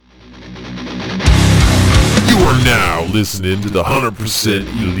now listening to the 100%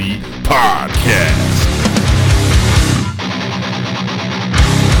 Elite Podcast.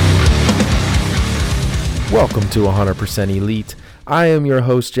 Welcome to 100% Elite. I am your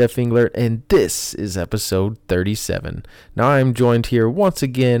host, Jeff Englert, and this is episode 37. Now, I am joined here once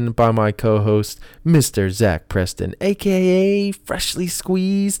again by my co-host, Mr. Zach Preston, a.k.a. Freshly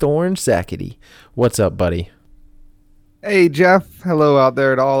Squeezed Orange Zackety. What's up, buddy? Hey, Jeff. Hello out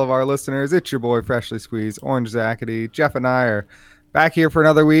there to all of our listeners. It's your boy, Freshly Squeezed Orange Zackety. Jeff and I are back here for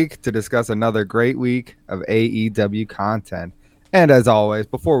another week to discuss another great week of AEW content. And as always,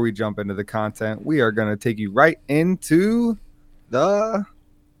 before we jump into the content, we are going to take you right into the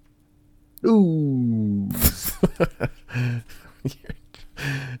news.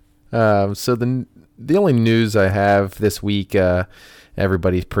 So the only news I have this week,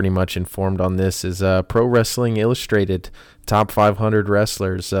 everybody's pretty much informed on this, is Pro Wrestling Illustrated top 500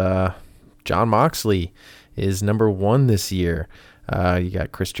 wrestlers. Jon Moxley is number 1 this year. You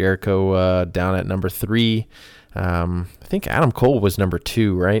got Chris Jericho down at number 3. I think Adam Cole was number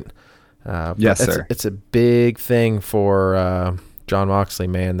 2, right? Yes, sir. It's a big thing for Jon Moxley,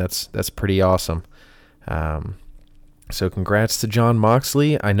 man. That's pretty awesome. So congrats to Jon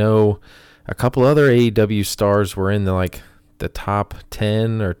Moxley. I know a couple other AEW stars were in the top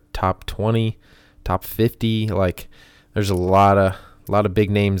 10 or top 20, top 50. Like, there's a lot of big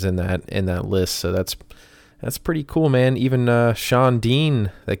names in that list. So that's pretty cool, man. Even Sean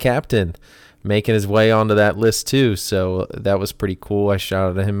Dean, the captain, making his way onto that list too. So that was pretty cool. I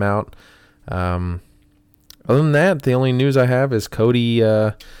shouted him out. Other than that, the only news I have is Cody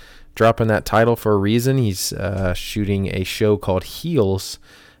dropping that title for a reason. He's shooting a show called Heels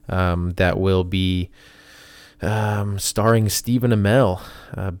that will be starring Stephen Amell,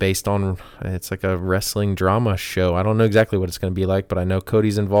 based on, it's like a wrestling drama show. I don't know exactly what it's going to be like, but I know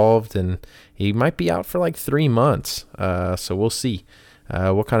Cody's involved and he might be out for like 3 months. So we'll see.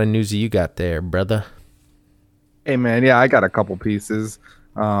 What kind of news do you got there, brother? Hey, man. Yeah, I got a couple pieces.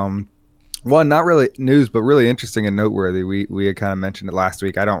 One, not really news, but really interesting and noteworthy. We had kind of mentioned it last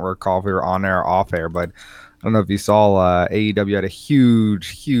week. I don't recall if we were on air or off air, but I don't know if you saw AEW had a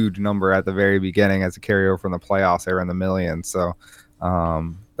huge number at the very beginning as a carryover from the playoffs. They were in the millions. So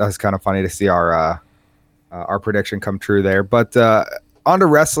that was kind of funny to see our prediction come true there. But on to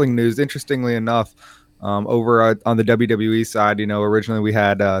wrestling news, interestingly enough, over on the WWE side, originally we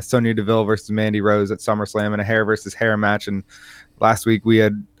had Sonya Deville versus Mandy Rose at SummerSlam in a hair versus hair match. And last week we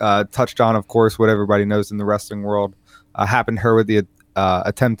had touched on, of course, what everybody knows in the wrestling world happened to her with the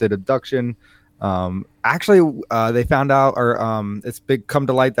attempted abduction. Actually, they found out, or it's come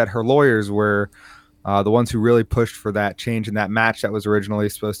to light that her lawyers were the ones who really pushed for that change in that match that was originally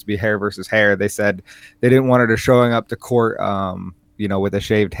supposed to be hair versus hair. They said they didn't want her to showing up to court, with a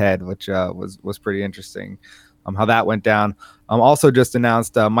shaved head, which was pretty interesting. How that went down. Also just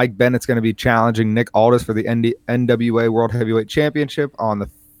announced Mike Bennett's going to be challenging Nick Aldis for the NWA World Heavyweight Championship on the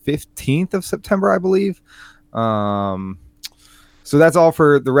 15th of September, I believe. So that's all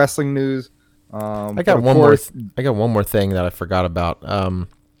for the wrestling news. I got one more thing that I forgot about.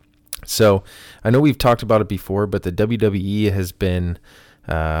 So I know we've talked about it before, but the WWE has been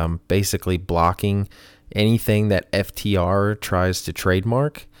basically blocking anything that FTR tries to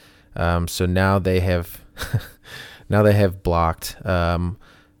trademark. So now they have blocked no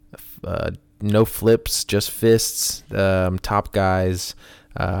flips, just fists, top guys,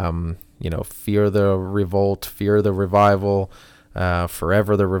 Fear the Revolt, Fear the Revival,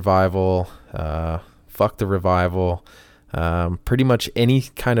 Forever the Revival, Fuck the Revival, pretty much any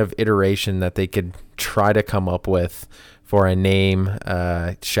kind of iteration that they could try to come up with for a name,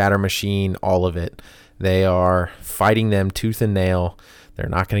 Shatter Machine, all of it. They are fighting them tooth and nail. They're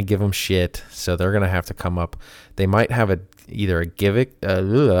not going to give them shit, so they're going to have to come up. They might have either a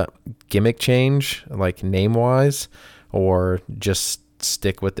gimmick change, like name-wise, or just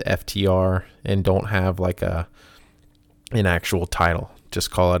stick with the FTR and don't have like an actual title.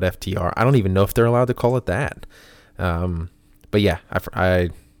 Just call it FTR. I don't even know if they're allowed to call it that. But yeah, I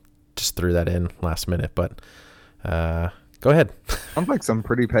just threw that in last minute, but go ahead. Sounds like some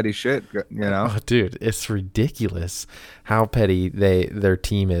pretty petty shit, Oh, dude, it's ridiculous how petty their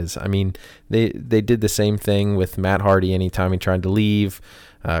team is. I mean, they did the same thing with Matt Hardy anytime he tried to leave.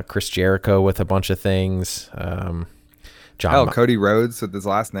 Chris Jericho with a bunch of things. Cody Rhodes with his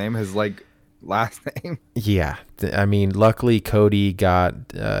last name, last name. Yeah, I mean, luckily Cody got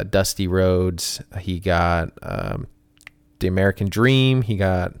Dusty Rhodes. He got the American Dream. He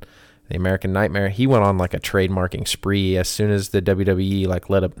got the American Nightmare. He went on like a trademarking spree as soon as the WWE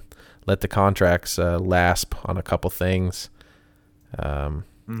let the contracts lasp on a couple things.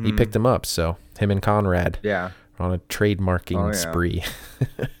 He picked him up. So him and Conrad, yeah, on a trademarking spree.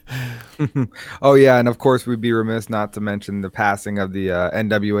 Oh yeah, and of course we'd be remiss not to mention the passing of the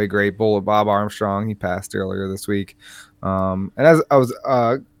NWA great Bullet Bob Armstrong. He passed earlier this week. And as I was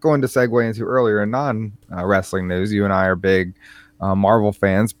going to segue into earlier in non-wrestling news, you and I are big Marvel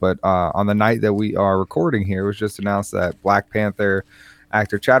fans, but on the night that we are recording here, it was just announced that Black Panther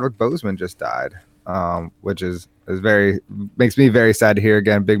actor Chadwick Boseman just died, which is makes me very sad to hear.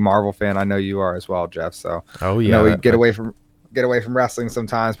 Again, big Marvel fan. I know you are as well, Jeff. So we get away from wrestling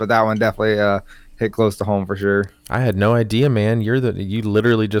sometimes, but that one definitely hit close to home for sure. I had no idea, man. You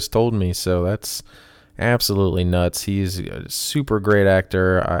literally just told me, so that's absolutely nuts. He's a super great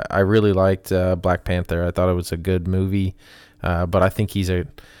actor. I really liked Black Panther. I thought it was a good movie, but I think he's a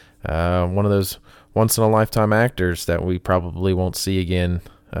one of those once in a lifetime actors that we probably won't see again.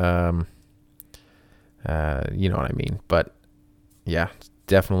 You know what I mean? But yeah,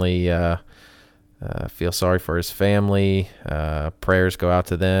 definitely feel sorry for his family. Prayers go out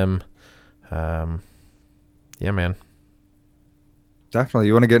to them. Yeah, man. Definitely.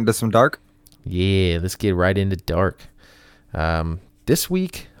 You want to get into some Dark? Yeah, let's get right into Dark. This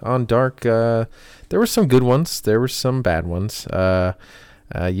week on Dark, there were some good ones. There were some bad ones.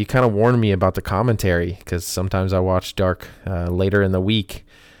 You kind of warned me about the commentary because sometimes I watch Dark later in the week,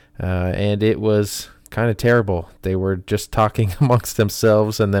 and it was kind of terrible. They were just talking amongst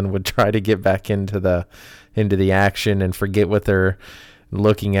themselves and then would try to get back into the action and forget what they're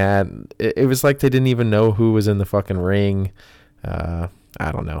looking at. It was like they didn't even know who was in the fucking ring.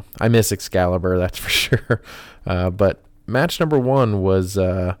 I don't know. I miss Excalibur, that's for sure. But match number 1 was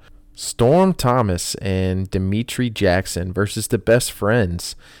Storm Thomas and Dimitri Jackson versus the Best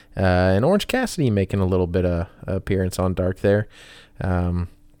Friends. And Orange Cassidy making a little bit of appearance on Dark there.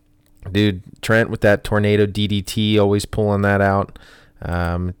 Dude, Trent with that tornado DDT, always pulling that out.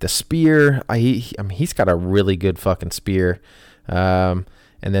 The spear, he's got a really good fucking spear.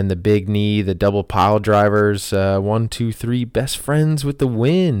 And then the big knee, the double pile drivers, 1, 2, 3, Best Friends with the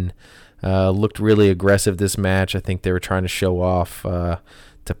win. Looked really aggressive this match. I think they were trying to show off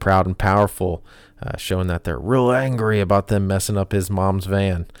to Proud and Powerful, showing that they're real angry about them messing up his mom's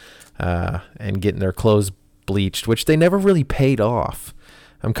van and getting their clothes bleached, which they never really paid off.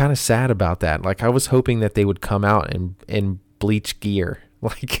 I'm kind of sad about that. Like, I was hoping that they would come out in bleach gear.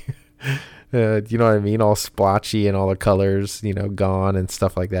 Like, you know what I mean? All splotchy and all the colors, gone and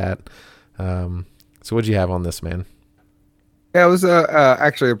stuff like that. So what'd you have on this, man? Yeah, it was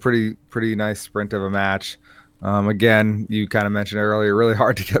actually a pretty nice sprint of a match. Again, you kind of mentioned earlier, really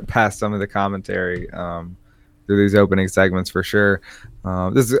hard to get past some of the commentary through these opening segments for sure.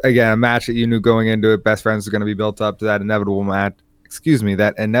 This is, again, a match that you knew going into it. Best Friends was going to be built up to that inevitable match.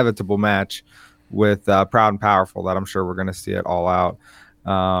 That inevitable match with Proud and Powerful that I'm sure we're going to see it all out.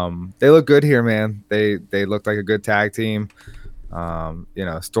 They look good here, man. They look like a good tag team.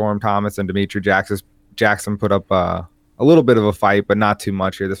 Storm Thomas and Dimitri Jackson put up a little bit of a fight, but not too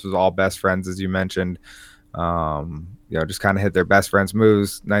much here. This was all Best Friends, as you mentioned. Just kind of hit their Best Friends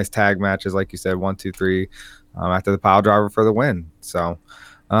moves. Nice tag matches, like you said, 1, 2, 3, after the pile driver for the win. So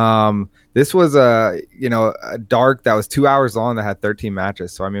this was a Dark that was 2 hours long that had 13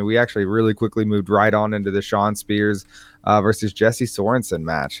 matches. So, I mean, we actually really quickly moved right on into the Shawn Spears versus Jesse Sorensen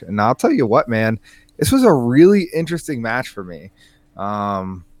match. And I'll tell you what, man, this was a really interesting match for me.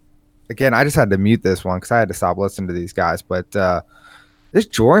 Again, I just had to mute this one because I had to stop listening to these guys. But this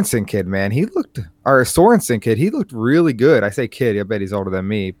Sorensen kid, man, he looked really good. I say kid, I bet he's older than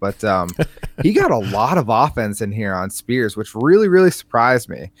me. But he got a lot of offense in here on Spears, which really, really surprised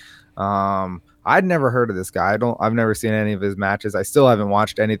me. I'd never heard of this guy. I've never seen any of his matches. I still haven't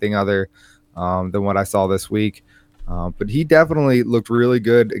watched anything other than what I saw this week. But he definitely looked really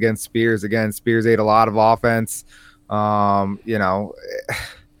good against Spears. Again, Spears ate a lot of offense. That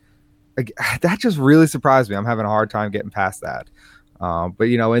just really surprised me. I'm having a hard time getting past that. But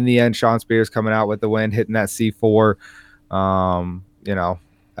in the end, Shawn Spears coming out with the win, hitting that C4.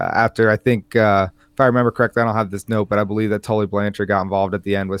 After I think, if I remember correctly, I don't have this note, but I believe that Tully Blanchard got involved at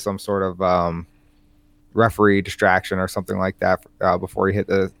the end with some sort of referee distraction or something like that before he hit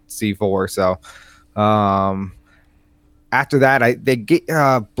the C4. So after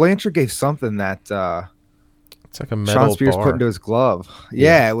that, Blanchard gave something that it's like a metal Shawn Spears bar. put into his glove.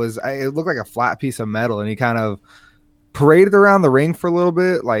 Yeah, it looked like a flat piece of metal, and he kind of paraded around the ring for a little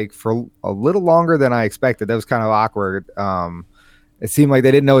bit, like for a little longer than I expected. That was kind of awkward. It seemed like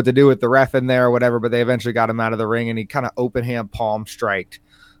they didn't know what to do with the ref in there or whatever, but they eventually got him out of the ring, and he kind of open hand palm striked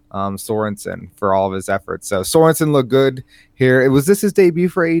Sorensen for all of his efforts. So Sorensen looked good here. Was this his debut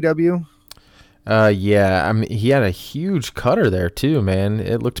for AEW? Yeah, I mean, he had a huge cutter there too, man.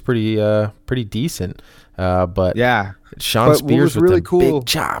 It looked pretty decent. But Yeah. Sean But what Spears was with really the cool, big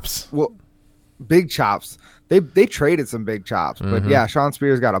chops. well, big chops. They traded some big chops, but yeah, Sean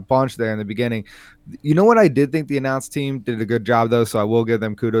Spears got a bunch there in the beginning. You know what I did think the announced team did a good job though, so I will give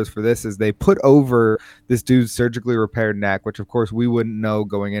them kudos for this. Is they put over this dude's surgically repaired neck, which of course we wouldn't know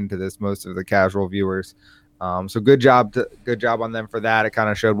going into this, most of the casual viewers. So good job on them for that. It kind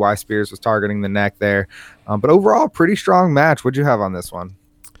of showed why Spears was targeting the neck there. But overall, pretty strong match. What'd you have on this one?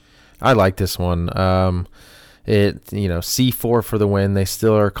 I like this one. C4 for the win. They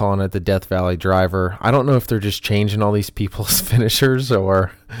still are calling it the Death Valley Driver. I don't know if they're just changing all these people's finishers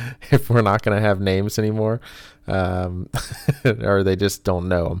or if we're not going to have names anymore, or they just don't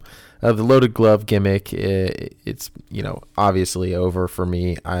know them. The loaded glove gimmick, it's obviously over for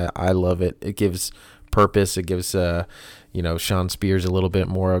me. I love it. It gives purpose. It gives Sean Spears a little bit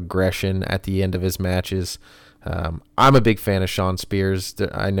more aggression at the end of his matches. I'm a big fan of Sean Spears.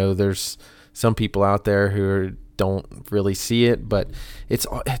 I know there's some people out there who don't really see it, but it's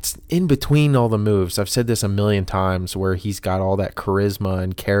in between all the moves. I've said this a million times where he's got all that charisma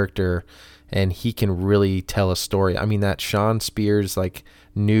and character, and he can really tell a story. I mean, that Sean Spears like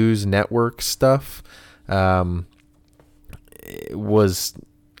news network stuff was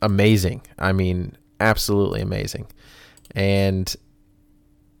amazing. I mean, absolutely amazing. And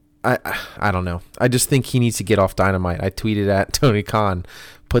I don't know. I just think he needs to get off Dynamite. I tweeted at Tony Khan,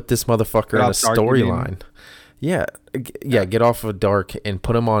 put this motherfucker in a storyline. Yeah, get off of Dark and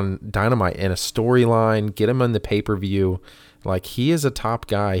put him on Dynamite in a storyline. Get him on the pay-per-view. Like, he is a top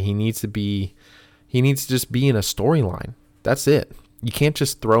guy. He needs to just be in a storyline. That's it. You can't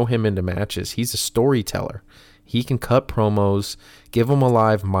just throw him into matches. He's a storyteller. He can cut promos, give him a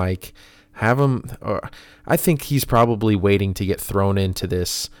live mic, have him. I think he's probably waiting to get thrown into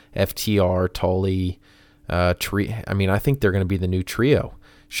this FTR Tully trio. I mean, I think they're going to be the new trio.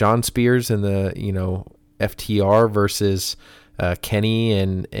 Sean Spears and the FTR versus Kenny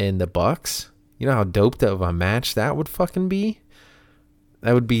and the Bucks. You know how dope of a match that would fucking be.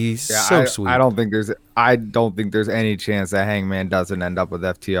 That would be so sweet. I don't think there's any chance that Hangman doesn't end up with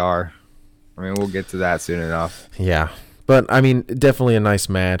FTR. I mean, we'll get to that soon enough. Yeah. But, I mean, definitely a nice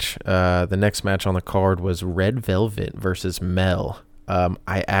match. The next match on the card was Red Velvet versus Mel.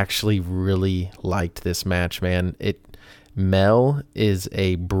 I actually really liked this match, man. Mel is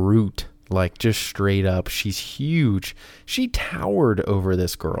a brute, like, just straight up. She's huge. She towered over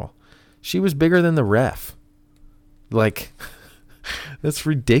this girl. She was bigger than the ref. Like, that's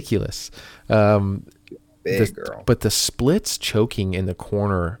ridiculous. Big girl. But the splits choking in the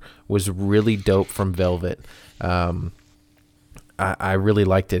corner was really dope from Velvet. I really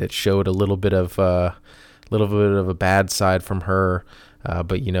liked it. It showed a little bit of a bad side from her, but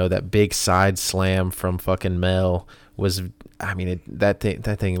that big side slam from fucking Mel was. I mean, that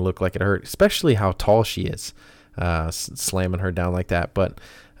thing looked like it hurt, especially how tall she is, slamming her down like that. But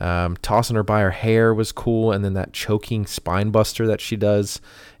tossing her by her hair was cool, and then that choking spine buster that she does.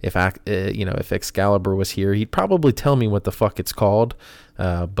 If Excalibur was here, he'd probably tell me what the fuck it's called,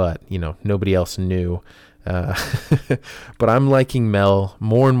 but nobody else knew. But I'm liking Mel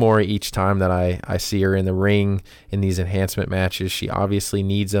more and more each time that I see her in the ring in these enhancement matches. She obviously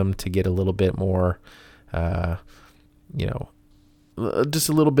needs them to get a little bit more, just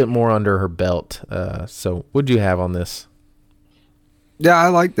a little bit more under her belt. So what'd you have on this? Yeah, I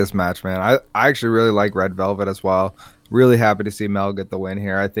like this match, man. I actually really like Red Velvet as well. Really happy to see Mel get the win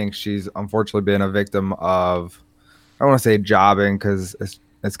here. I think she's unfortunately been a victim of, I don't want to say jobbing because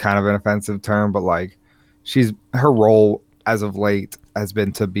it's kind of an offensive term, but like, her role as of late has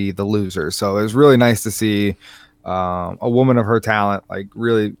been to be the loser. So it was really nice to see a woman of her talent, like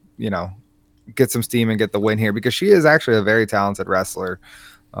really, get some steam and get the win here, because she is actually a very talented wrestler.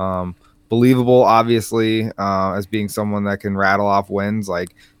 Believable, obviously, as being someone that can rattle off wins,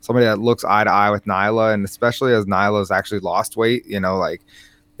 like somebody that looks eye to eye with Nyla, and especially as Nyla's actually lost weight, like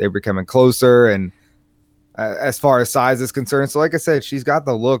they're becoming closer, and as far as size is concerned. So like I said, she's got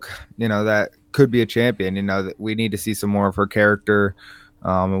the look, that could be a champion. That we need to see some more of her character,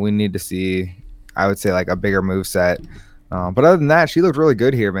 and we need to see, I would say, like a bigger move set. But other than that, she looked really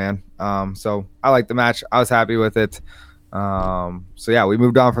good here, man. So I liked the match. I was happy with it. So yeah, we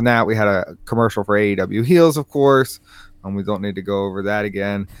moved on from that. We had a commercial for AEW Heels, of course. We don't need to go over that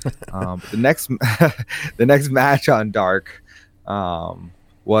again. But the next match on Dark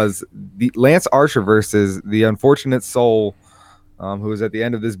was the Lance Archer versus the Unfortunate Soul, who was at the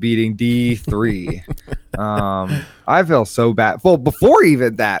end of this beating, D3. I felt so bad. Well, before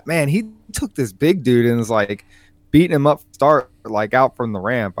even that, man, he took this big dude and was like beating him up start like out from the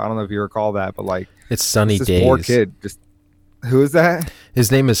ramp. I don't know if you recall that, but like It's Sunny this poor Days. kid just who is that?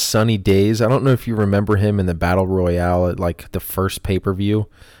 His name is Sunny Days. I don't know if you remember him in the Battle Royale at like the first pay-per-view,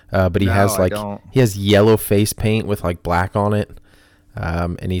 but he No, has I like don't. he has yellow face paint with like black on it,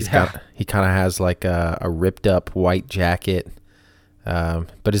 and he kind of has like a ripped up white jacket,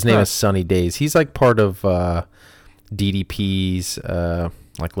 but his name is Sunny Days. He's like part of DDP's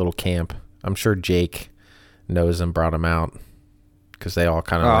like little camp. I'm sure Jake knows him, brought him out because they all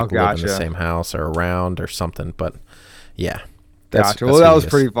kind of like live in the same house or around or something. But yeah. Gotcha. Well, that was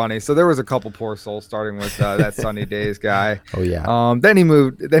pretty funny. So there was a couple poor souls starting with that Sunny Days guy. Oh yeah. Then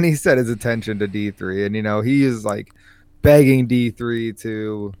he set his attention to D3, and he is like begging D3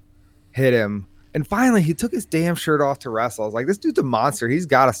 to hit him. And finally, he took his damn shirt off to wrestle. I was like, this dude's a monster. He's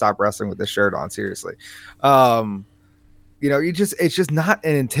got to stop wrestling with this shirt on. Seriously. It's just not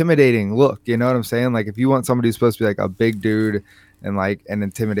an intimidating look. You know what I'm saying? Like if you want somebody who's supposed to be like a big dude and like an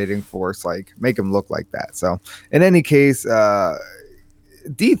intimidating force, like make him look like that. So in any case,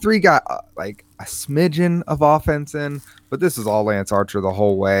 D3 got like a smidgen of offense in, but this is all Lance Archer the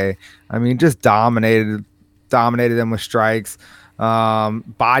whole way. I mean, just dominated him with strikes,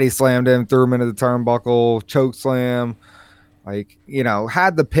 body slammed him, threw him into the turnbuckle, choke slam, had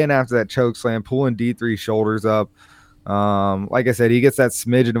the pin after that choke slam, pulling D3's shoulders up. Like I said, he gets that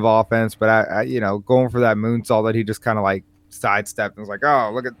smidgen of offense, but I going for that moonsault that he just kind of like sidestepped and was like,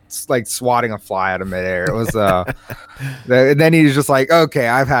 oh, look at like swatting a fly out of midair. It was and then he's just like, okay,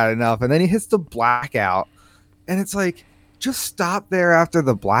 I've had enough. And then he hits the blackout, and it's like, just stop there after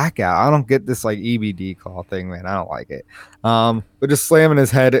the blackout. I don't get this like EBD call thing, man. I don't like it. But just slamming his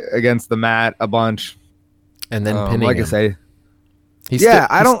head against the mat a bunch, and then pinning like him. I say. He still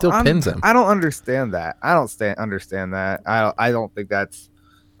pins him. I don't understand that. I don't understand that. I don't think that's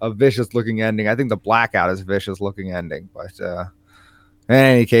a vicious looking ending. I think the blackout is a vicious looking ending. But in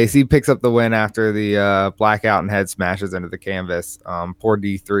any case, he picks up the win after the blackout and head smashes into the canvas. Poor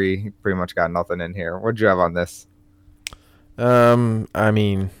D3, he pretty much got nothing in here. What'd you have on this? I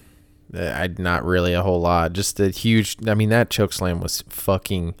mean, not really a whole lot. Just a huge. I mean, that choke slam was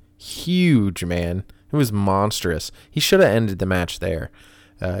fucking huge, man. It was monstrous. He should have ended the match there.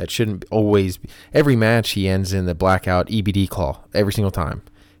 It shouldn't always be. Every match he ends in the blackout EBD claw every single time.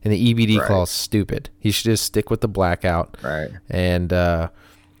 And the EBD claw is stupid. He should just stick with the blackout. Right. And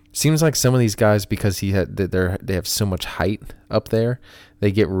seems like some of these guys, because they have so much height up there,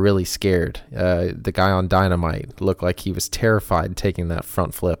 they get really scared. The guy on Dynamite looked like he was terrified taking that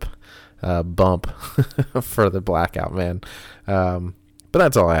front flip bump for the blackout, man. But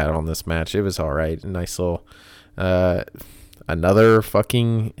that's all I had on this match. It was all right. Nice little another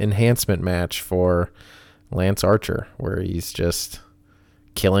fucking enhancement match for Lance Archer, where he's just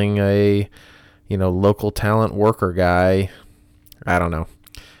killing a local talent worker guy. I don't know.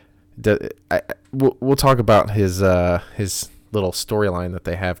 We'll talk about his little storyline that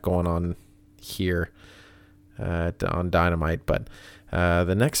they have going on here on Dynamite. But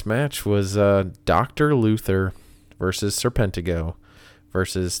the next match was Dr. Luther versus Serpentico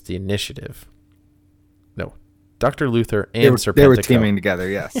versus the Initiative. No, Dr. Luther and Serpentico. They were teaming together,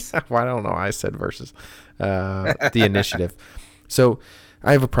 yes. Well, I don't know. I said versus the Initiative. So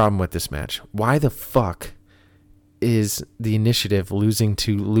I have a problem with this match. Why the fuck is the Initiative losing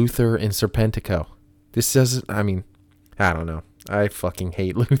to Luther and Serpentico? This doesn't, I mean, I don't know. I fucking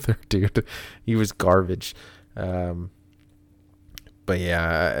hate Luther, dude. He was garbage. But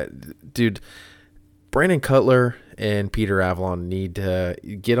yeah, dude, Brandon Cutler and Peter Avalon need to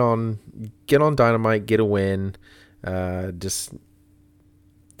get on Dynamite, get a win. There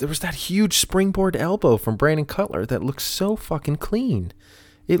was that huge springboard elbow from Brandon Cutler that looks so fucking clean.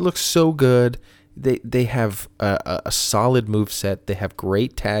 It looks so good. They have a solid moveset. They have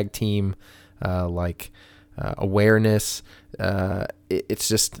great tag team awareness. It's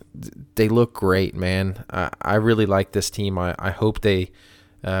just, they look great, man. I really like this team. I hope they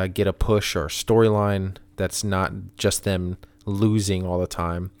get a push or a storyline that's not just them losing all the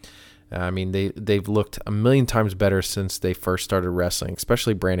time. I mean, they've looked a million times better since they first started wrestling,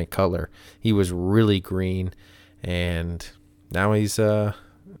 especially Brandon Cutler. He was really green, and now he's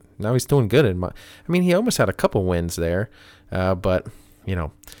doing good. He almost had a couple wins there, but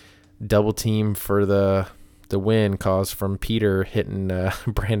double team for the win caused from Peter hitting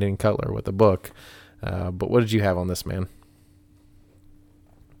Brandon Cutler with a book. But what did you have on this, man?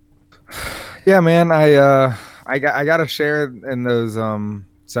 Yeah, man, I got to share in those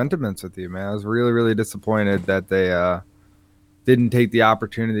sentiments with you, man. I was really, really disappointed that they didn't take the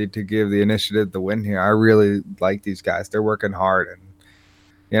opportunity to give the Initiative the win here. I really like these guys. They're working hard, and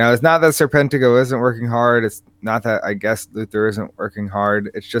It's not that Serpentico isn't working hard. It's not that I guess Luther isn't working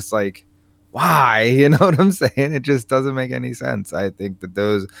hard. It's just like, why? You know what I'm saying? It just doesn't make any sense. I think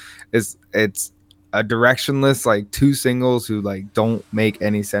that it's a directionless, like, two singles who like don't make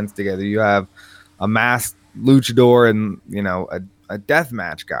any sense together. You have a masked luchador and a death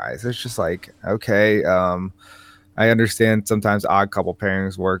match guy. So it's just like, okay, I understand sometimes odd couple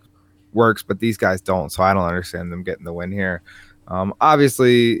pairings works, but these guys don't. So I don't understand them getting the win here.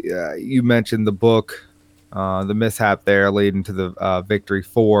 Obviously, you mentioned the book, the mishap there leading to the victory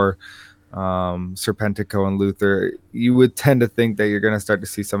for Serpentico and Luther. You would tend to think that you're going to start to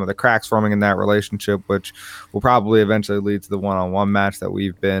see some of the cracks forming in that relationship, which will probably eventually lead to the one-on-one match that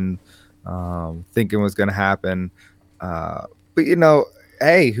we've been thinking was going to happen. But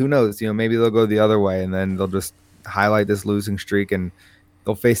hey, who knows? Maybe they'll go the other way, and then they'll just highlight this losing streak, and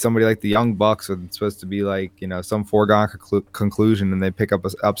they'll face somebody like the Young Bucks, when it's supposed to be like some foregone conclusion, and they pick up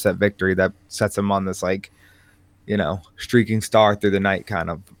an upset victory that sets them on this like streaking star through the night kind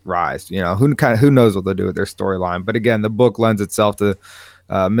of rise. Who knows what they'll do with their storyline. But again, the book lends itself to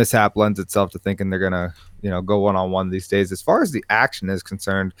mishap lends itself to thinking they're gonna go one-on-one these days. As far as the action is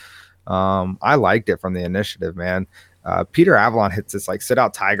concerned, I liked it from the initiative, man. Peter Avalon hits this like sit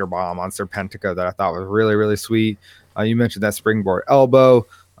out tiger bomb on Serpentico that I thought was really, really sweet. You mentioned that springboard elbow.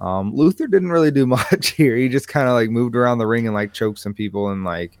 Luther didn't really do much here. He just kind of like moved around the ring and like choked some people and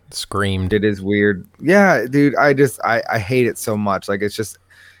like screamed. Did his weird. Yeah, dude. I hate it so much. Like it's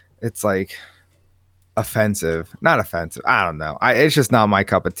like offensive. Not offensive. I don't know. It's just not my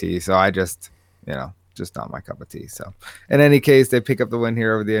cup of tea. So I just not my cup of tea. So in any case, they pick up the win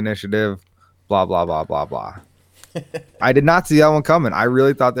here over the initiative. Blah blah blah blah blah. I did not see that one coming. I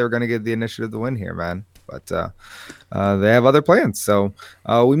really thought they were going to give the initiative the win here, man. But they have other plans. So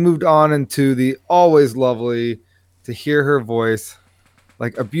we moved on into the always lovely to hear her voice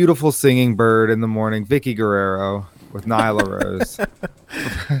like a beautiful singing bird in the morning, Vicky Guerrero with Nyla Rose.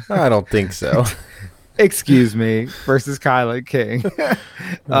 I don't think so. Excuse me, versus Kyla King.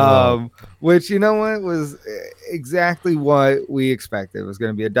 Which, was exactly what we expected. It was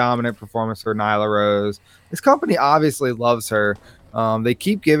going to be a dominant performance for Nyla Rose. This company obviously loves her. They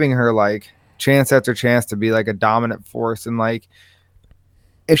keep giving her like chance after chance to be like a dominant force, and like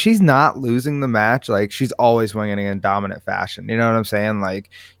if she's not losing the match, like she's always winning in dominant fashion. You know what I'm saying? Like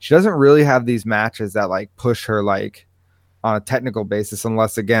she doesn't really have these matches that like push her like on a technical basis,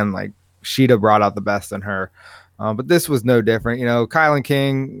 unless again like Sheeta brought out the best in her. But this was no different. Kylan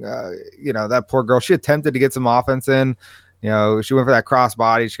King, that poor girl, she attempted to get some offense in. She went for that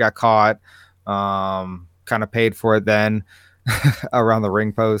crossbody. She got caught. Kind of paid for it then around the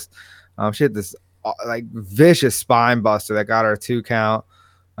ring post. She had this like vicious spine buster that got her a 2 count.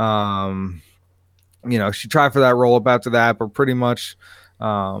 She tried for that roll up after that, but pretty much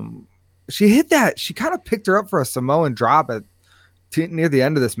she hit that. She kind of picked her up for a Samoan drop near the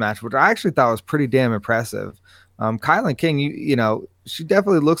end of this match, which I actually thought was pretty damn impressive. Kylan King, she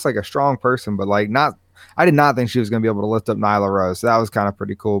definitely looks like a strong person, but like I did not think she was going to be able to lift up Nyla Rose. So that was kind of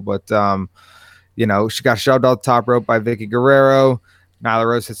pretty cool. But, she got shoved off the top rope by Vicky Guerrero. Nyla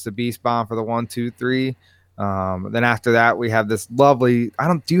Rose hits the beast bomb for the 1, 2, 3. Then after that, we have this lovely.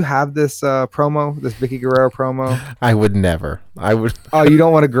 Do you have this promo? This Vicky Guerrero promo? I would never. I would. Oh, you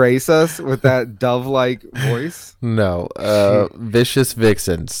don't want to grace us with that dove-like voice? No. Vicious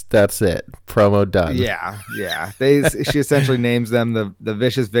Vixens. That's it. Promo done. Yeah. She essentially names them the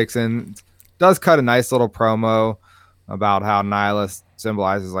Vicious Vixens. Does cut a nice little promo about how Nyla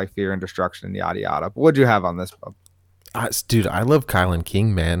symbolizes like fear and destruction and yada yada. But what'd you have on this, Bob? Dude, I love Kylan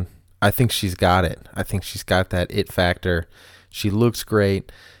King, man. I think she's got it. I think she's got that it factor. She looks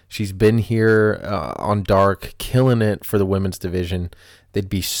great. She's been here on Dark, killing it for the women's division. They'd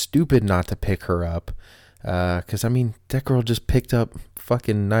be stupid not to pick her up. Because, that girl just picked up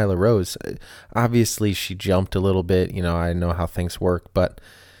fucking Nyla Rose. Obviously, she jumped a little bit. I know how things work. But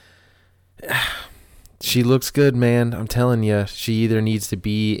she looks good, man. I'm telling you. She either needs to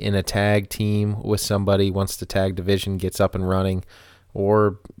be in a tag team with somebody once the tag division gets up and running,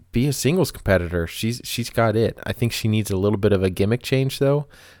 or be a singles competitor. She's got it. I think she needs a little bit of a gimmick change, though.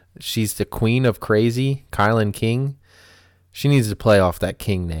 She's the queen of crazy, Kylan King. She needs to play off that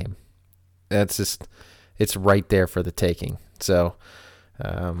King name. It's right there for the taking. So,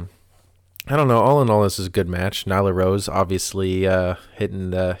 I don't know. All in all, this is a good match. Nyla Rose obviously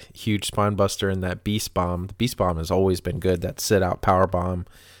hitting the huge spine buster and that beast bomb. The beast bomb has always been good. That sit out power bomb,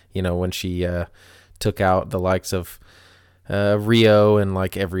 when she took out the likes of Rio and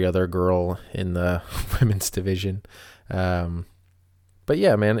like every other girl in the women's division. But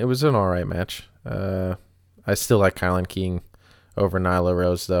yeah, man, it was an all right match. I still like Kylan King over Nyla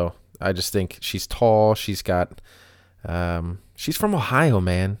Rose, though. I just think she's tall. She's got, she's from Ohio,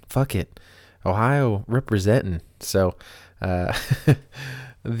 man. Fuck it. Ohio representing. So,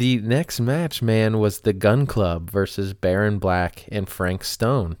 the next match, man, was the Gun Club versus Baron Black and Frank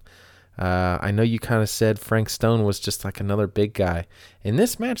Stone. I know you kind of said Frank Stone was just like another big guy. In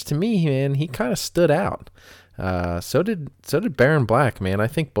this match, to me, man, he kind of stood out. So did Baron Black, man. I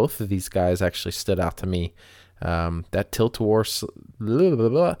think both of these guys actually stood out to me. That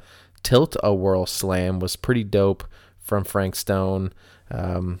Tilt-A-Whirl slam was pretty dope from Frank Stone.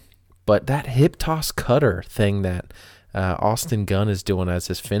 But that hip toss cutter thing that Austin Gunn is doing as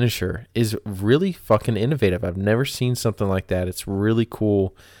his finisher is really fucking innovative. I've never seen something like that. It's really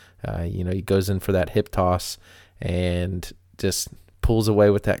cool. He goes in for that hip toss and just pulls away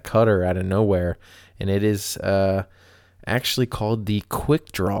with that cutter out of nowhere. And it is actually called the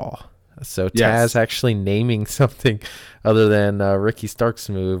quick draw. So Taz actually naming something other than Ricky Stark's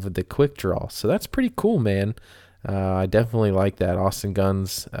move, the quick draw. So that's pretty cool, man. I definitely like that. Austin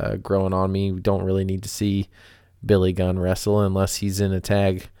Gunn's growing on me. We don't really need to see Billy Gunn wrestle unless he's in a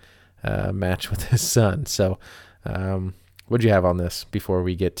tag match with his son. So what'd you have on this before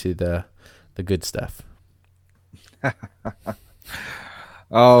we get to the good stuff?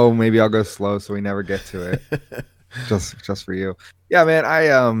 Oh, maybe I'll go slow so we never get to it. just for you. Yeah, man,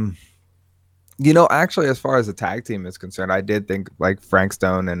 actually, as far as the tag team is concerned, I did think like Frank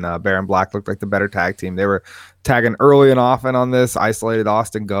Stone and Baron Black looked like the better tag team. They were tagging early and often on this, isolated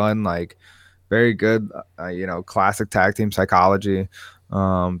Austin Gunn, like very good, classic tag team psychology.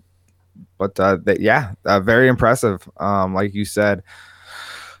 Very impressive. Like you said,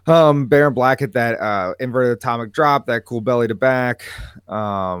 Baron Black hit that inverted atomic drop, that cool belly to back.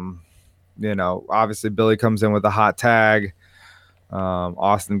 Obviously Billy comes in with a hot tag.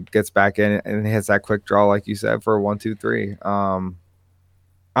 Austin gets back in and hits that quick draw, like you said, for a 1, 2, 3. I'm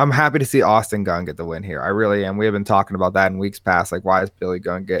happy to see Austin Gunn get the win here. I really am. We have been talking about that in weeks past. Like, why is Billy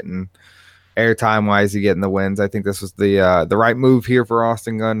Gunn getting airtime? Why is he getting the wins? I think this was the right move here for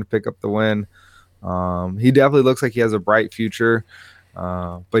Austin Gunn to pick up the win. He definitely looks like he has a bright future,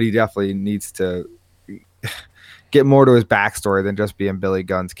 but he definitely needs to get more to his backstory than just being Billy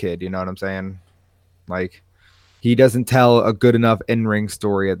Gunn's kid. You know what I'm saying? Like, he doesn't tell a good enough in-ring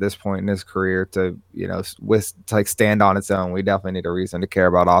story at this point in his career to stand on its own. We definitely need a reason to care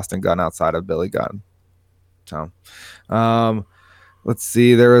about Austin Gunn outside of Billy Gunn. So, let's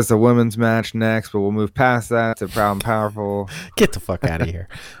see. There is a women's match next, but we'll move past that to Proud and Powerful. Get the fuck out of here.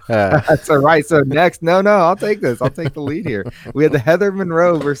 That's all right. So next, no, I'll take this. I'll take the lead here. We had the Heather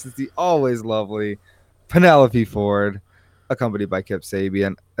Monroe versus the always lovely Penelope Ford, accompanied by Kip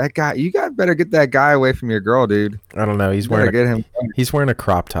Sabian. That guy, you better get that guy away from your girl, dude. I don't know. He's wearing a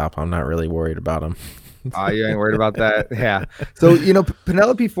crop top. I'm not really worried about him. Oh, you ain't worried about that? Yeah. So,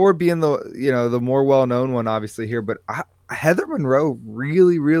 Penelope Ford being the more well-known one, obviously, here, but Heather Monroe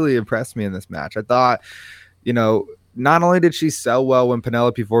really, really impressed me in this match. I thought, not only did she sell well when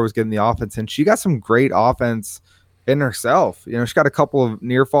Penelope Ford was getting the offense, and she got some great offense in herself. She got a couple of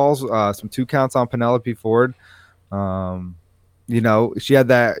near falls, some 2 counts on Penelope Ford. She had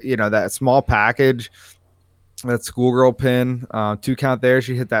that small package, that schoolgirl pin, 2 count there.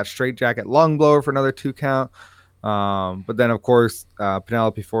 She hit that straight jacket lung blower for another 2 count. But then of course,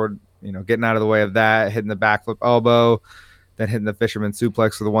 Penelope Ford, getting out of the way of that, hitting the backflip elbow, then hitting the fisherman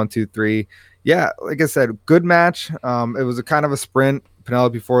suplex for the 1, 2, 3. Yeah. Like I said, good match. It was a kind of a sprint.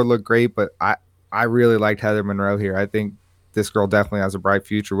 Penelope Ford looked great, but I really liked Heather Monroe here. I think this girl definitely has a bright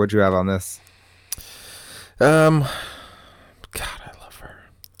future. What'd you have on this? God, I love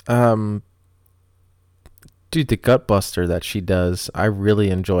her. Dude, the gut buster that she does, I really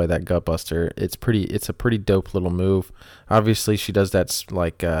enjoy that gut buster. It's a pretty dope little move. Obviously, she does that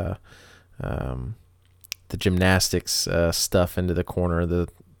like the gymnastics stuff into the corner, the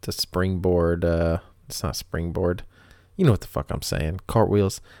springboard. It's not springboard. You know what the fuck I'm saying?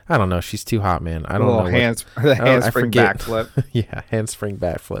 Cartwheels. I don't know. She's too hot, man. I don't know. Handspring backflip. Yeah, handspring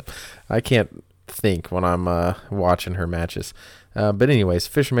backflip. I can't think when I'm watching her matches. But anyways,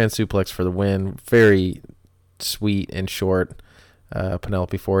 fisherman suplex for the win. Very sweet and short.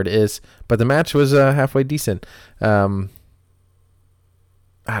 Penelope Ford is, but the match was halfway decent. I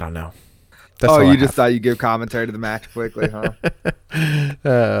don't know. You just thought you'd give commentary to the match quickly, huh?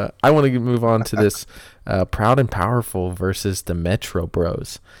 I want to move on to this Proud and Powerful versus the Metro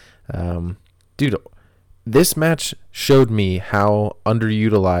Bros. Dude, this match showed me how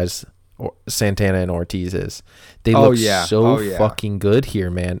underutilized Santana and Ortiz is. They look so fucking good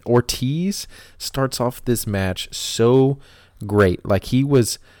here, man. Ortiz starts off this match so great. Like, he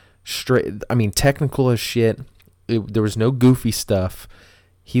was straight, technical as shit. there was no goofy stuff.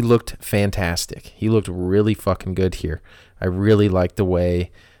 He looked fantastic. He looked really fucking good here. I really liked the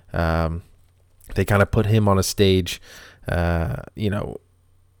way they kind of put him on a stage. The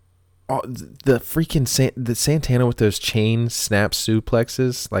freaking the Santana with those chain snap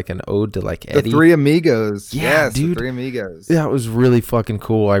suplexes, like an ode to like Eddie. The Three Amigos. Yeah, yes, dude. The Three Amigos. That was really fucking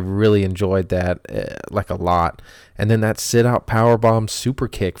cool. I really enjoyed that like a lot. And then that sit out powerbomb super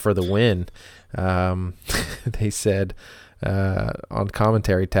kick for the win. They said on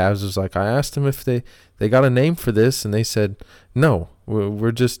commentary, Taz was like, I asked them if they got a name for this, and they said, no,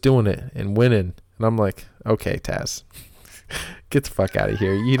 we're just doing it and winning. And I'm like, okay, Taz. Get the fuck out of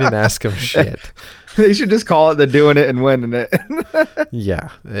here. You didn't ask him shit. They should just call it the doing it and winning it.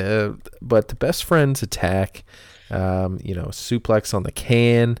 Yeah. But the best friends attack, suplex on the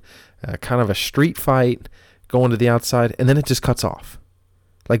can, kind of a street fight, going to the outside, and then it just cuts off.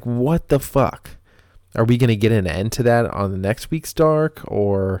 Like, what the fuck? Are we going to get an end to that on the next week's Dark,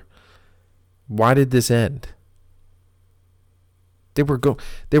 or why did this end? They were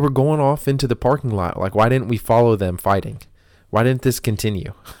going off into the parking lot. Like, why didn't we follow them fighting? Why didn't this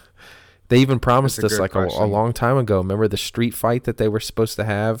continue? They even promised us like a long time ago. Remember the street fight that they were supposed to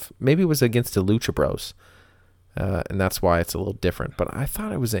have? Maybe it was against the Lucha Bros. And that's why it's a little different. But I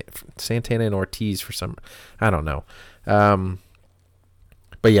thought it was Santana and Ortiz for some... I don't know.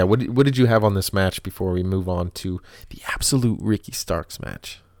 But yeah, what did you have on this match before we move on to the absolute Ricky Starks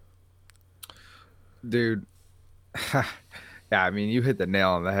match? Dude. Yeah, I mean, you hit the nail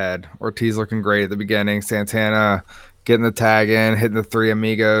on the head. Ortiz looking great at the beginning. Santana getting the tag in, hitting the Three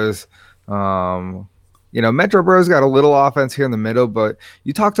Amigos. Metro Bros got a little offense here in the middle, but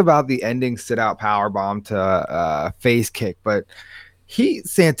you talked about the ending sit out power bomb to face kick, but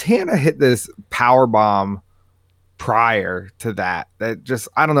Santana hit this power bomb prior to that just,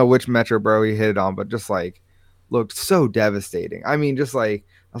 I don't know which Metro Bro he hit it on, but just like looked so devastating. I mean, just like,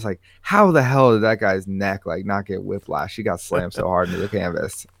 I was like, how the hell did that guy's neck like not get whiplash? He got slammed so hard into the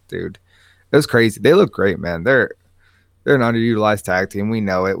canvas, dude. It was crazy. They look great, man. They're an underutilized tag team. We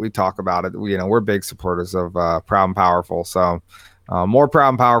know it. We talk about it. We're big supporters of Proud and Powerful. So more Proud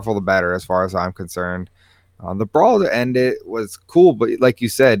and Powerful, the better, as far as I'm concerned. The brawl to end it was cool, but like you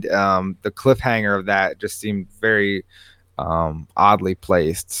said, the cliffhanger of that just seemed very oddly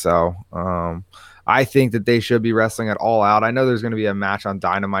placed. So I think that they should be wrestling at All Out. I know there's going to be a match on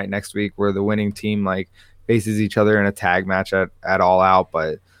Dynamite next week where the winning team like faces each other in a tag match at All Out,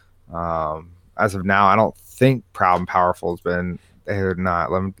 but as of now, I don't think Proud and Powerful has been. They're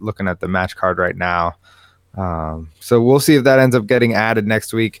not. I'm looking at the match card right now. So we'll see if that ends up getting added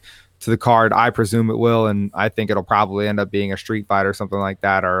next week to the card. I presume it will, and I think it'll probably end up being a street fight or something like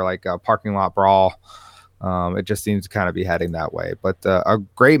that, or like a parking lot brawl. It just seems to kind of be heading that way. But a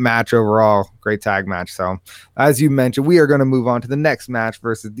great match overall, great tag match. So as you mentioned, we are going to move on to the next match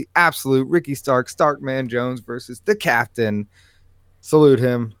versus the absolute Ricky Stark, Starkman Jones versus the captain. Salute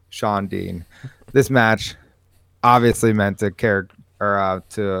him, Sean Dean. This match obviously meant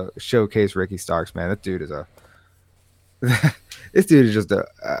to showcase Ricky Starks, man. This dude is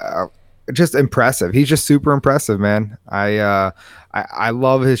just impressive. He's just super impressive, man. I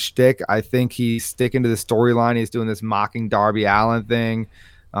love his shtick. I think he's sticking to the storyline. He's doing this mocking Darby Allin thing.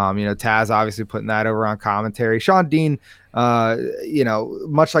 Taz obviously putting that over on commentary. Sean Dean,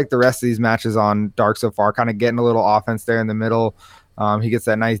 much like the rest of these matches on Dark so far, kind of getting a little offense there in the middle. He gets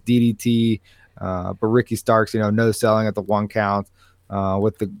that nice DDT. But Ricky Starks, no selling at the 1 count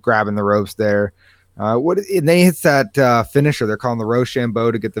with the grabbing the ropes there. And then he hits that finisher. They're calling the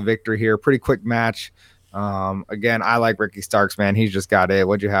Rochambeau to get the victory here. Pretty quick match. Again, I like Ricky Starks, man. He's just got it.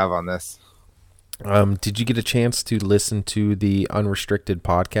 What'd you have on this? Did you get a chance to listen to the Unrestricted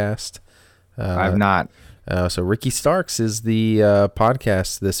podcast? I've not. So Ricky Starks is the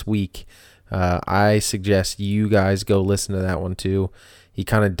podcast this week. I suggest you guys go listen to that one too. He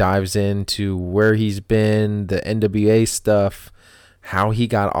kind of dives into where he's been, the NWA stuff, how he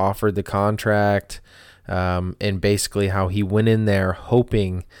got offered the contract, and basically how he went in there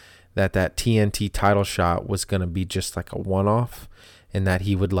hoping that TNT title shot was going to be just like a one-off, and that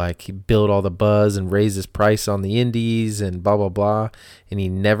he would like build all the buzz and raise his price on the indies and blah, blah, blah. And he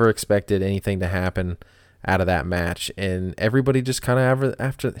never expected anything to happen out of that match, and everybody just kind of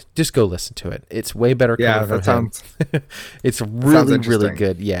after just go listen to it. It's way better coming from him. It's really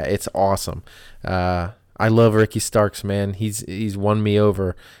good. Yeah, it's awesome. I love Ricky Starks, man. He's won me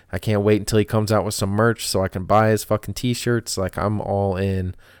over. I can't wait until he comes out with some merch so I can buy his fucking t-shirts. Like, I'm all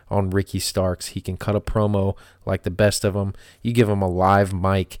in on Ricky Starks. He can cut a promo like the best of them. You give him a live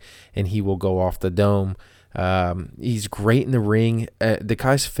mic and he will go off the dome. He's great in the ring. The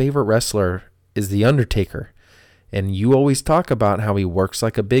guy's favorite wrestler is The Undertaker. And you always talk about how he works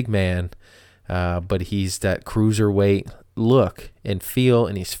like a big man, but he's that cruiserweight look and feel,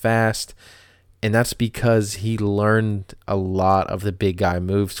 and he's fast. And that's because he learned a lot of the big guy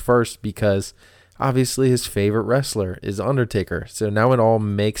moves first, because obviously his favorite wrestler is Undertaker. So now it all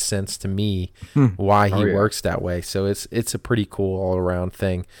makes sense to me why he works that way. So it's a pretty cool all-around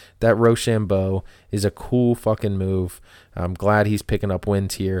thing. That Rochambeau is a cool fucking move. I'm glad he's picking up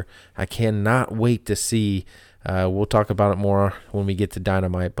wins here. I cannot wait to see, we'll talk about it more when we get to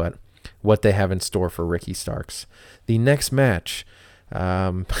Dynamite, but what they have in store for Ricky Starks. The next match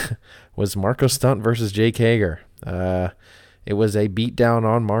was Marco Stunt versus Jake Hager. It was a beatdown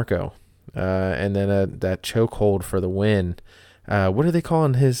on Marco. And then that chokehold for the win. What are they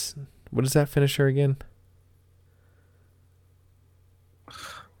calling his? What is that finisher again?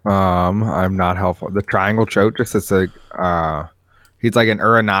 I'm not helpful. The triangle choke, just it's like he's like an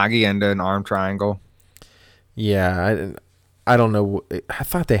uranagi and an arm triangle. Yeah, I don't know. I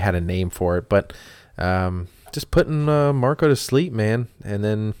thought they had a name for it, but just putting Marco to sleep, man, and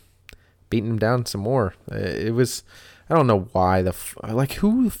then beating him down some more. It was. I don't know why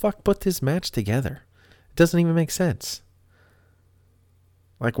who the fuck put this match together? It doesn't even make sense.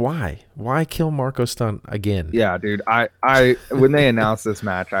 Like, why? Why kill Marco Stunt again? Yeah, dude. I when they announced this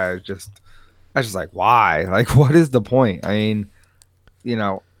match, I was just like, why? Like, what is the point? I mean,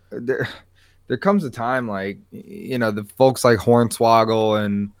 there comes a time, like, the folks like Hornswoggle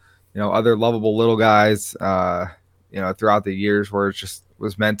and other lovable little guys, throughout the years, where it's just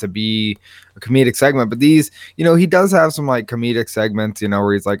was meant to be a comedic segment. But these, he does have some like comedic segments,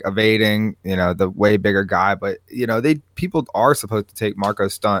 where he's like evading, the way bigger guy. But people are supposed to take Marco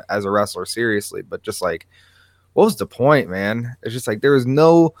Stunt as a wrestler seriously. But just like, what was the point, man? It's just like there was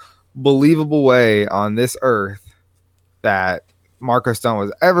no believable way on this earth that Marco Stunt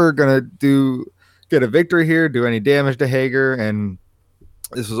was ever gonna get a victory here, do any damage to Hager, and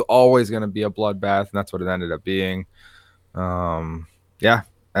this was always gonna be a bloodbath, and that's what it ended up being. Yeah,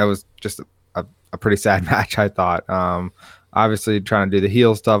 that was just a pretty sad match, I thought. Obviously trying to do the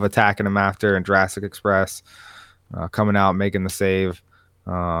heel stuff, attacking him after, and Jurassic Express coming out, making the save.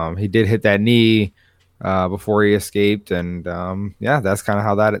 He did hit that knee before he escaped, and that's kind of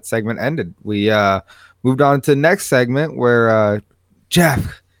how that segment ended. We moved on to the next segment where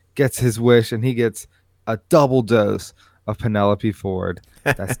Jeff gets his wish, and he gets a double dose of Penelope Ford.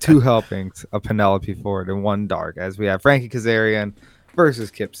 That's 2 helpings of Penelope Ford and 1 dark, as we have Frankie Kazarian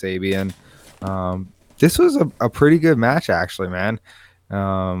versus Kip Sabian. This was a pretty good match, actually, man.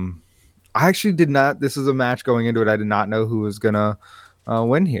 I actually did not. This was a match going into it. I did not know who was gonna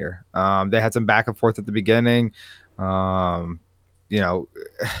win here. They had some back and forth at the beginning. Kip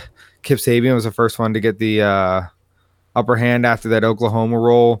Sabian was the first one to get the upper hand after that Oklahoma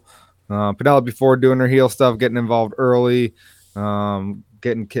roll. Penelope Ford doing her heel stuff, getting involved early, letting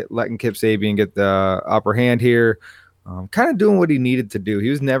Kip Sabian get the upper hand here. Kind of doing what he needed to do. He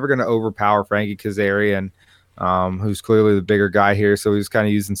was never going to overpower Frankie Kazarian, who's clearly the bigger guy here. So he was kind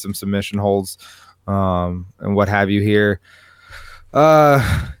of using some submission holds and what have you here.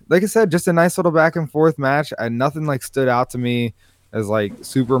 Like I said, just a nice little back and forth match. Nothing like stood out to me as like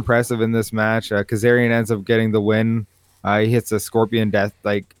super impressive in this match. Kazarian ends up getting the win. He hits a Scorpion Death.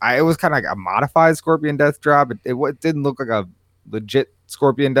 It was kind of like a modified Scorpion Death drop. It didn't look like a legit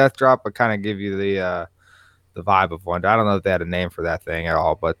Scorpion Death drop, but kind of give you the vibe of one. I don't know if they had a name for that thing at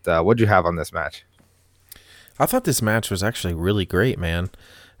all, but what'd you have on this match? I thought this match was actually really great, man.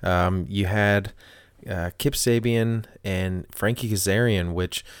 You had Kip Sabian and Frankie Kazarian,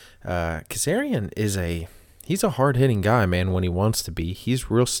 which Kazarian he's a hard-hitting guy, man, when he wants to be. He's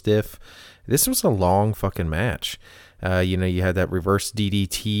real stiff. This was a long fucking match. You had that reverse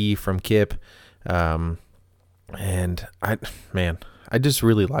DDT from Kip. And I just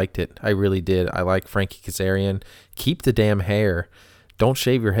really liked it. I really did. I like Frankie Kazarian. Keep the damn hair. Don't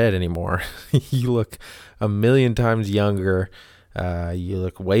shave your head anymore. You look a million times younger. You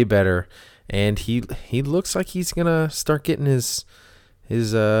look way better. And he looks like he's gonna start getting his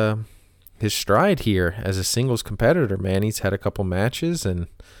stride here as a singles competitor, man. He's had a couple matches, and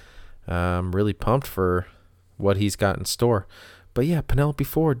I'm really pumped for what he's got in store. But yeah, Penelope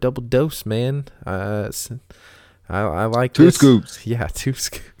Ford, double dose, man. I like 2 this. scoops. Yeah, 2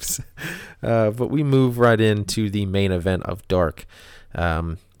 scoops. But we move right into the main event of Dark.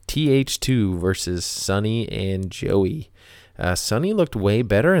 TH2 versus Sonny and Joey. Sonny looked way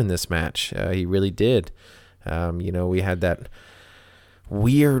better in this match. He really did. We had that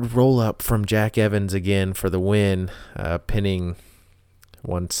weird roll-up from Jack Evans again for the win, pinning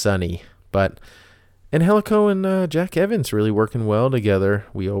one Sonny. But Angelico and Jack Evans really working well together.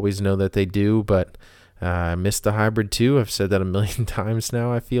 We always know that they do, but I missed the hybrid too. I've said that a million times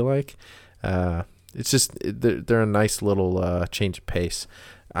now, I feel like. It's just, they're a nice little change of pace.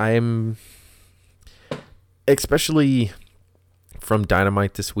 I'm, especially from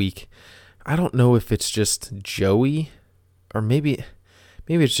Dynamite this week, I don't know if it's just Joey, or maybe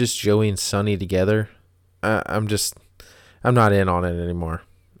it's just Joey and Sonny together. I'm not in on it anymore.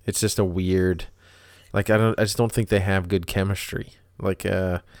 It's just a weird, I just don't think they have good chemistry. Like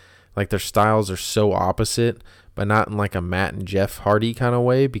their styles are so opposite, but not in like a Matt and Jeff Hardy kind of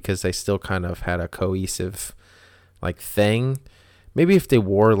way, because they still kind of had a cohesive thing. Maybe if they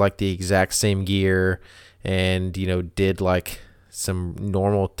wore like the exact same gear and, did like some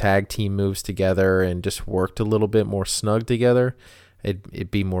normal tag team moves together and just worked a little bit more snug together,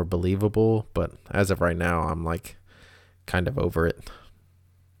 it'd be more believable. But as of right now, I'm kind of over it.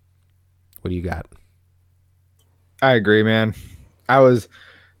 What do you got? I agree, man. I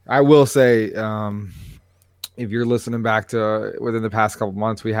will say, if you're listening back to within the past couple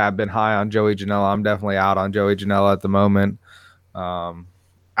months, we have been high on Joey Janela. I'm definitely out on Joey Janela at the moment. I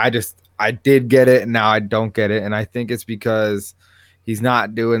did get it, and now I don't get it. And I think it's because he's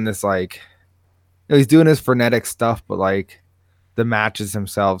not doing this, he's doing his frenetic stuff, but the matches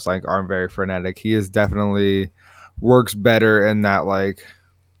themselves aren't very frenetic. He is definitely works better in that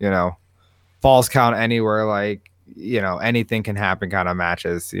falls count anywhere, anything can happen kind of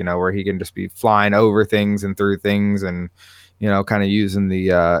matches, where he can just be flying over things and through things and, kind of using the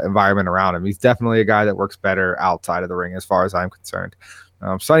environment around him. He's definitely a guy that works better outside of the ring as far as I'm concerned.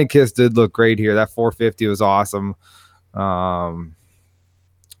 Sonny Kiss did look great here. That 450 was awesome. But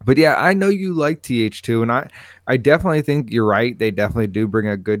yeah, I know you like TH2, and I definitely think you're right. They definitely do bring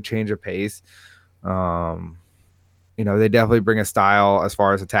a good change of pace. They definitely bring a style as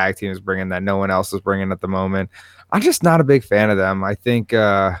far as the tag team is bringing that no one else is bringing at the moment. I'm just not a big fan of them. I think,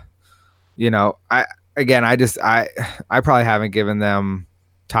 I probably haven't given them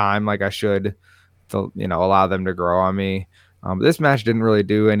time like I should to, allow them to grow on me. This match didn't really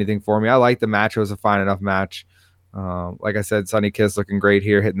do anything for me. I liked the match. It was a fine enough match. Like I said, Sonny Kiss looking great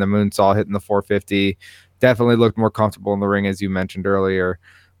here, hitting the moonsault, hitting the 450. Definitely looked more comfortable in the ring, as you mentioned earlier.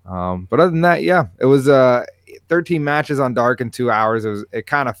 But other than that, yeah, it was 13 matches on Dark in 2 hours. It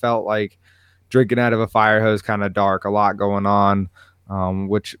kind of felt like drinking out of a fire hose, kind of dark, a lot going on,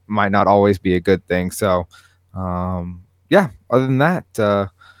 which might not always be a good thing. So, yeah, other than that,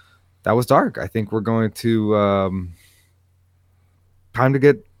 that was Dark. I think we're going to time to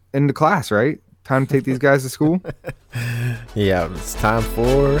get into class, right? Time to take these guys to school. Yeah, it's time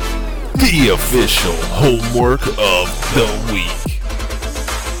for the official homework of the week.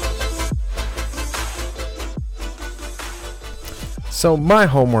 So my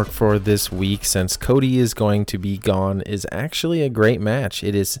homework for this week, since Cody is going to be gone, is actually a great match.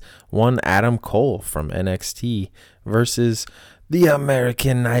 It is one Adam Cole from NXT versus the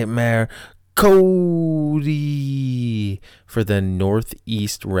American Nightmare, Cody, for the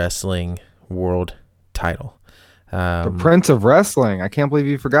Northeast Wrestling World title. The Prince of Wrestling. I can't believe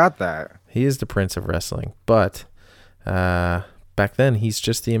you forgot that. He is the Prince of Wrestling, but back then he's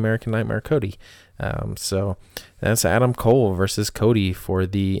just the American Nightmare, Cody. So that's Adam Cole versus Cody for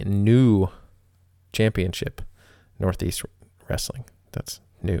the new championship, Northeast Wrestling. That's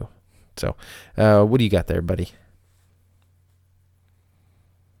new. So what do you got there, buddy?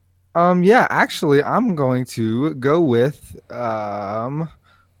 Yeah, actually, I'm going to go with from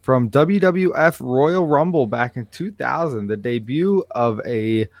WWF Royal Rumble back in 2000, the debut of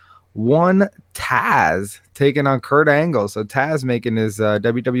a one Taz taking on Kurt Angle. So Taz making his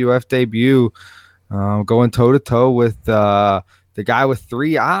WWF debut, going toe-to-toe with the guy with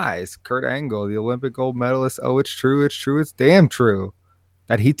three eyes, Kurt Angle, the Olympic gold medalist. Oh, it's true, it's damn true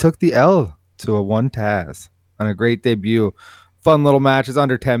that he took the L to a one Taz on a great debut. Fun little match. It's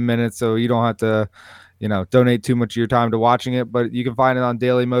under 10 minutes, so you don't have to, donate too much of your time to watching it, but you can find it on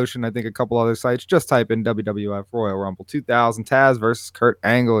Daily Motion. I think a couple other sites. Just type in WWF Royal Rumble 2000 Taz versus Kurt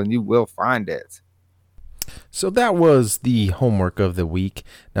Angle, and you will find it. So that was the homework of the week.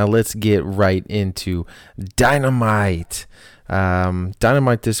 Now let's get right into Dynamite.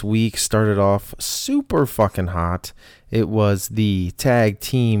 Dynamite this week started off super fucking hot. It was the tag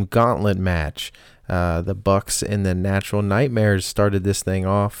team gauntlet match. The Bucks and the Natural Nightmares started this thing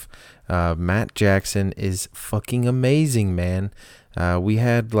off. Matt Jackson is fucking amazing, man. We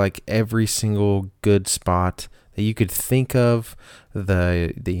had every single good spot that you could think of.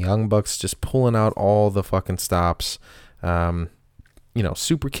 The Young Bucks just pulling out all the fucking stops.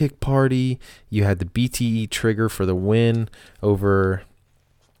 Super kick party. You had the BTE trigger for the win over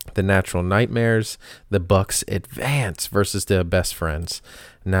The Natural Nightmares, the Bucks advance versus the Best Friends.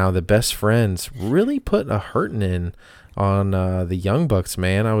 Now the Best Friends really put a hurting in on the Young Bucks,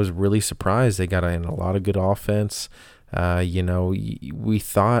 man. I was really surprised. They got in a lot of good offense. We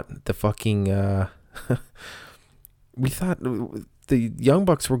thought the fucking we thought the Young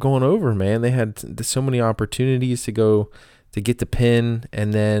Bucks were going over, man. They had so many opportunities to get the pin,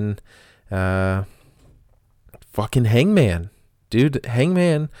 and then fucking Hangman. Dude,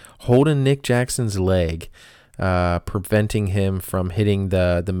 Hangman holding Nick Jackson's leg, preventing him from hitting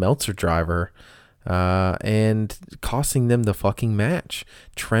the Meltzer driver, and costing them the fucking match.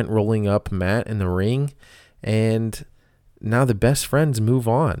 Trent rolling up Matt in the ring, and now the Best Friends move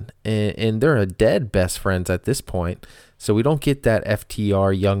on, and they're a dead Best Friends at this point, so we don't get that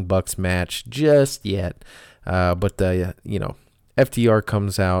FTR Young Bucks match just yet, but FTR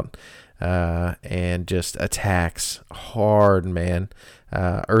comes out and just attacks hard, man.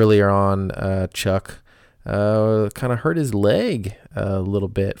 Earlier on, Chuck kind of hurt his leg a little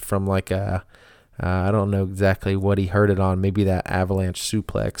bit from I don't know exactly what he hurt it on, maybe that avalanche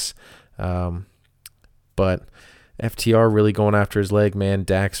suplex, but FTR really going after his leg, man.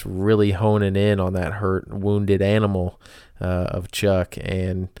 Dax really honing in on that hurt, wounded animal of Chuck,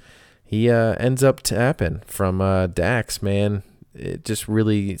 and he ends up tapping from Dax, man. It just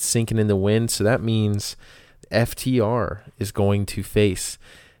really sinking in the wind. So that means FTR is going to face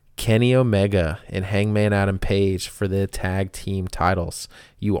Kenny Omega and Hangman Adam Page for the tag team titles.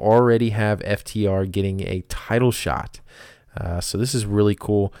 You already have FTR getting a title shot. So this is really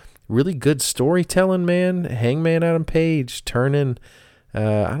cool. Really good storytelling, man. Hangman Adam Page turning.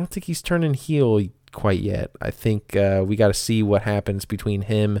 I don't think he's turning heel quite yet. I think we got to see what happens between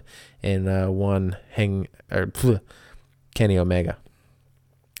him and Kenny Omega.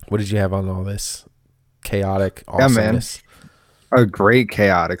 What did you have on all this chaotic awesomeness? Yeah, man. A great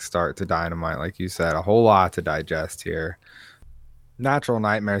chaotic start to Dynamite, like you said. A whole lot to digest here. Natural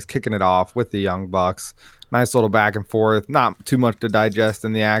Nightmares kicking it off with the Young Bucks. Nice little back and forth. Not too much to digest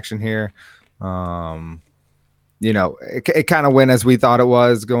in the action here. It kind of went as we thought it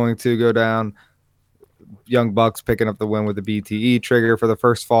was going to go down. Young Bucks picking up the win with the BTE trigger for the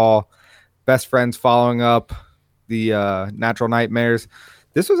first fall. Best Friends following up the Natural Nightmares.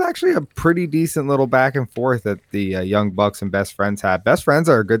 This was actually a pretty decent little back and forth that the Young Bucks and Best Friends had. Best Friends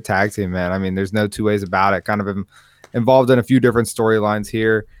are a good tag team, man. I mean, there's no two ways about it. Kind of involved in a few different storylines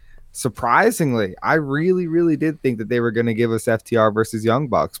here. Surprisingly, I really, really did think that they were going to give us FTR versus Young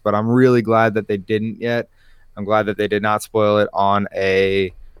Bucks, but I'm really glad that they didn't yet. I'm glad that they did not spoil it on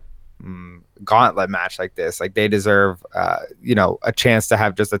a gauntlet match like this. Like, they deserve a chance to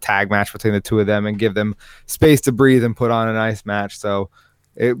have just a tag match between the two of them and give them space to breathe and put on a nice match. So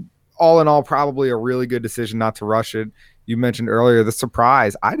all in all, probably a really good decision not to rush it. You mentioned earlier the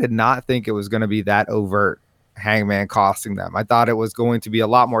surprise. I did not think it was going to be that overt, Hangman costing them. I thought it was going to be a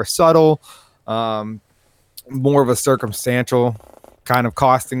lot more subtle, more of a circumstantial kind of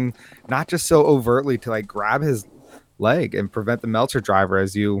costing, not just so overtly to grab his leg and prevent the Meltzer driver,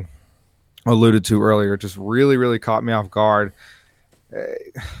 as you alluded to earlier. Just really, really caught me off guard.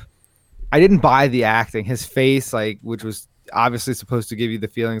 I didn't buy the acting. His face, which was obviously supposed to give you the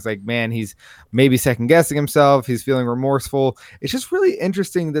feelings man, he's maybe second guessing himself. He's feeling remorseful. It's just really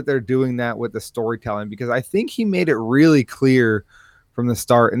interesting that they're doing that with the storytelling, because I think he made it really clear from the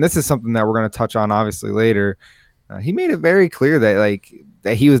start. And this is something that we're going to touch on obviously later. He made it very clear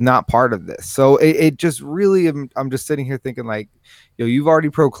that he was not part of this. So it just really, I'm just sitting here thinking you've already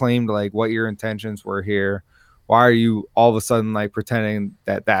proclaimed what your intentions were here. Why are you all of a sudden pretending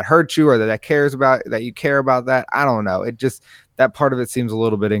that hurts you, or that you care about that? I don't know. It just, that part of it seems a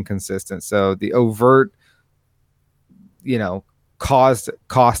little bit inconsistent. So the overt,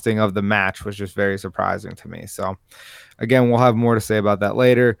 costing of the match was just very surprising to me. So again, we'll have more to say about that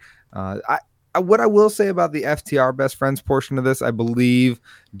later. What I will say about the FTR Best Friends portion of this, I believe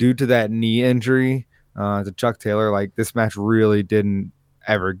due to that knee injury to Chuck Taylor, this match really didn't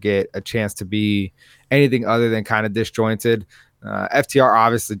ever get a chance to be anything other than kind of disjointed. FTR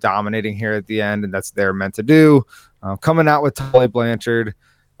obviously dominating here at the end, and that's what they're meant to do. Coming out with Tully Blanchard.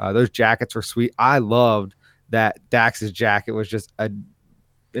 Those jackets were sweet. I loved that Dax's jacket was just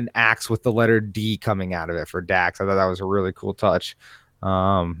an axe with the letter D coming out of it for Dax. I thought that was a really cool touch.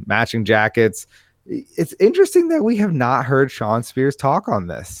 Matching jackets. It's interesting that we have not heard Sean Spears talk on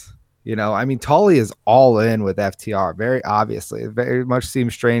this. Tully is all in with FTR, very obviously. It very much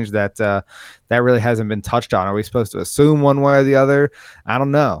seems strange that that really hasn't been touched on. Are we supposed to assume one way or the other? I don't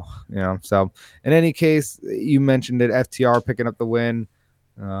know. So in any case, you mentioned it, FTR picking up the win.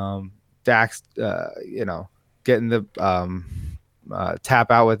 Dax, getting the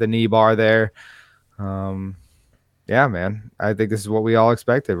tap out with a knee bar there. Yeah, man, I think this is what we all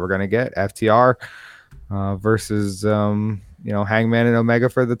expected. We're gonna get FTR versus Hangman and Omega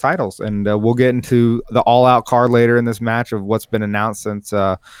for the titles, and we'll get into the All Out card later in this match of what's been announced, since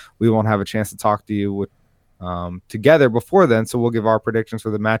we won't have a chance to talk to you together before then. So we'll give our predictions for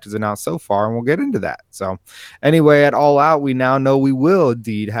the matches announced so far, and we'll get into that. So anyway, at All Out, we now know we will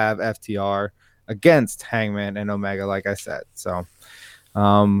indeed have FTR against Hangman and Omega, like I said. So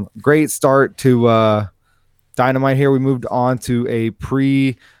great start to Dynamite here. We moved on to a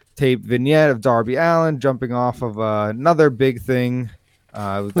pre-tape vignette of Darby Allin jumping off of another big thing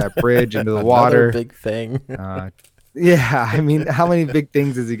with that bridge into the water. Another big thing. Yeah, I mean, how many big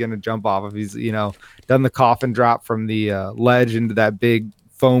things is he going to jump off of? He's, done the coffin drop from the ledge into that big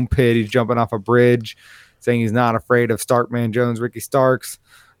foam pit. He's jumping off a bridge, saying he's not afraid of Starkman Jones, Ricky Starks.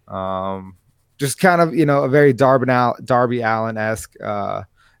 Just kind of, a very Darby Allin-esque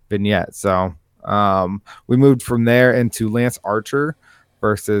vignette. So we moved from there into Lance Archer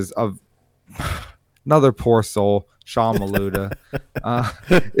versus another poor soul, Sean Maluda.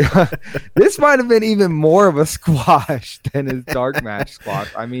 This might have been even more of a squash than his dark match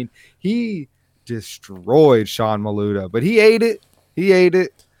squash. I mean, he destroyed Sean Maluda, but he ate it.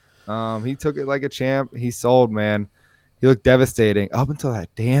 He took it like a champ. He sold, man. He looked devastating up until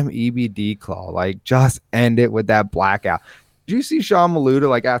that damn EBD claw. Like, just end it with that blackout. Did you see Sean Maluda,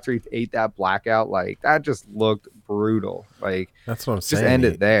 like, after he ate that blackout? Like, that just looked brutal. Like, that's what I'm saying. Just end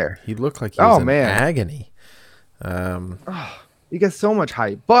it there. He looked like he was in agony. He gets so much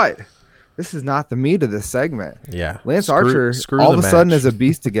hype, but this is not the meat of this segment. Yeah, Lance Archer all of a sudden is a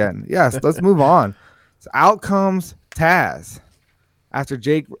beast again. Yes, let's move on. So out comes Taz after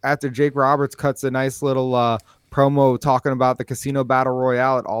Jake Roberts cuts a nice little promo talking about the Casino Battle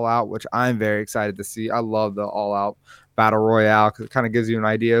Royale at All Out, which I'm very excited to see. I love the All Out Battle Royale because it kind of gives you an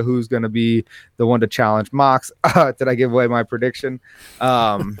idea who's going to be the one to challenge Mox. Did I give away my prediction?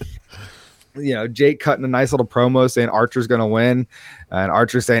 Jake cutting a nice little promo saying Archer's going to win, and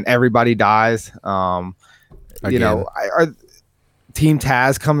Archer saying everybody dies. Our Team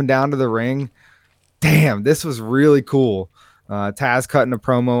Taz coming down to the ring. Damn, this was really cool. Taz cutting a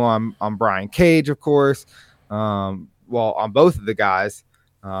promo on Brian Cage, of course. On both of the guys.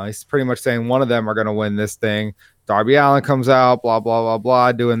 He's pretty much saying one of them are going to win this thing. Darby Allin comes out, blah, blah, blah,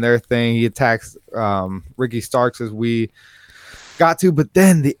 blah, doing their thing. He attacks Ricky Starks as we got to, but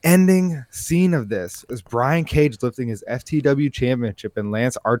then the ending scene of this is Brian Cage lifting his FTW championship in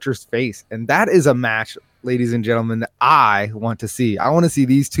Lance Archer's face. And that is a match, ladies and gentlemen, that I want to see. I want to see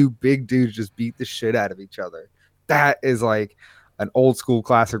these two big dudes just beat the shit out of each other. That is like an old school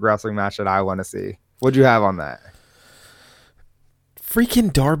classic wrestling match that I want to see. What'd you have on that?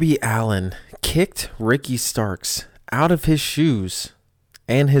 Freaking Darby Allin kicked Ricky Starks out of his shoes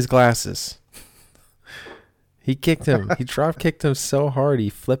and his glasses. He kicked him. He drop kicked him so hard he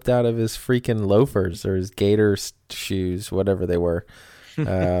flipped out of his freaking loafers or his gator shoes, whatever they were.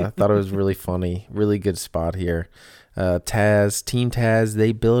 I thought it was really funny. Really good spot here. Team Taz,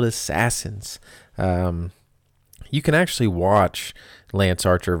 they build assassins. You can actually watch Lance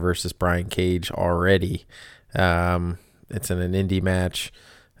Archer versus Brian Cage already. It's in an indie match.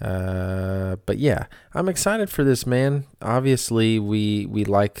 But yeah, I'm excited for this, man. Obviously, we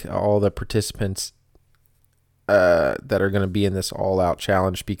like all the participants that are going to be in this all-out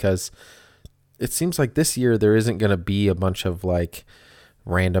challenge, because it seems like this year there isn't going to be a bunch of like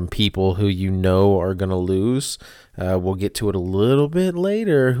random people who are going to lose. We'll get to it a little bit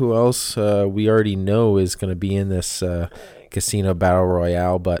later. Who else we already know is going to be in this Casino Battle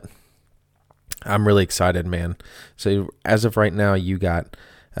Royale, but I'm really excited, man. So as of right now, you got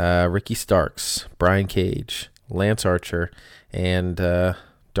Ricky Starks, Brian Cage, Lance Archer, and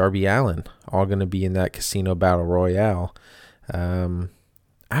Darby Allin, all going to be in that Casino Battle Royale.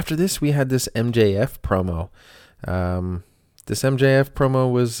 After this, we had this MJF promo. This MJF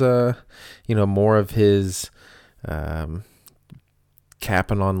promo was, more of his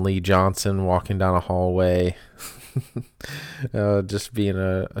capping on Lee Johnson, walking down a hallway, just being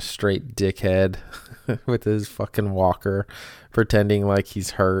a straight dickhead with his fucking walker, pretending like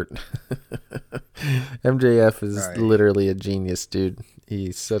he's hurt. MJF is literally a genius, dude.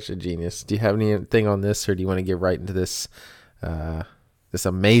 He's such a genius. Do you have anything on this, or do you want to get right into this this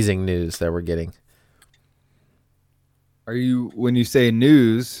amazing news that we're getting? Are you, when you say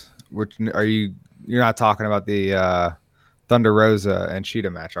news, you're not talking about the Thunder Rosa and Sheeta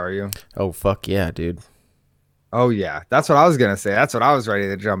match, are you? Oh, fuck yeah, dude. Oh, yeah. That's what I was going to say. That's what I was ready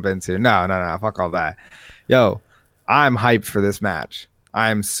to jump into. No. Fuck all that. Yo, I'm hyped for this match.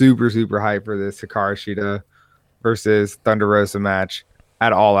 I'm super, super hyped for this Hikaru Shida versus Thunder Rosa match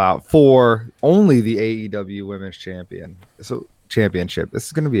at All Out for only the AEW Women's Championship. This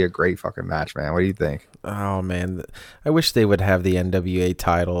is going to be a great fucking match, man. What do you think? Oh man, I wish they would have the NWA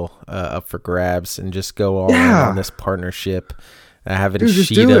title up for grabs and just go all in on this partnership. Having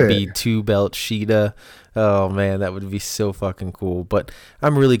Shida be 2-belt Shida. Oh man, that would be so fucking cool. But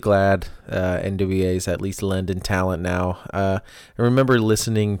I'm really glad NWA is at least lending talent now. I remember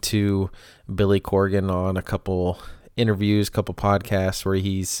listening to Billy Corgan on a couple interviews, couple podcasts where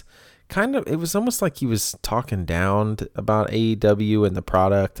he's it was almost like he was talking down about AEW and the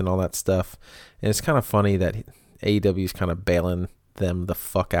product and all that stuff. And it's kind of funny that AEW is kind of bailing them the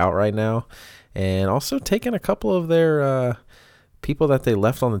fuck out right now, and also taking a couple of their people that they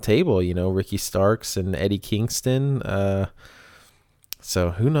left on the table, Ricky Starks and Eddie Kingston.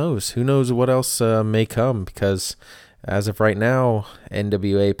 So who knows what else may come, because as of right now,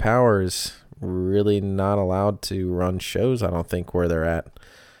 NWA Power is really not allowed to run shows, I don't think, where they're at.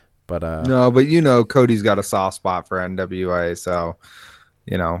 But no, but Cody's got a soft spot for NWA, so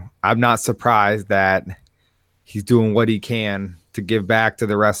I'm not surprised that he's doing what he can to give back to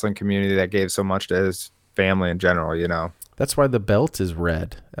the wrestling community that gave so much to his family in general. That's why the belt is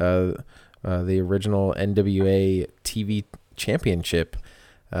red. The original NWA TV championship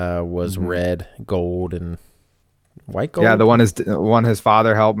was red, gold, and white gold. Yeah, the one his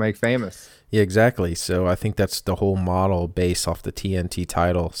father helped make famous. Yeah, exactly. So I think that's the whole model based off the TNT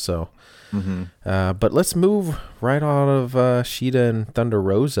title. So, but let's move right out of Shida and Thunder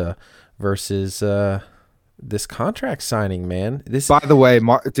Rosa versus this contract signing, man. By the way,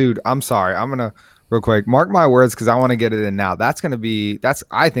 dude, I'm sorry. I'm gonna real quick mark my words because I want to get it in now.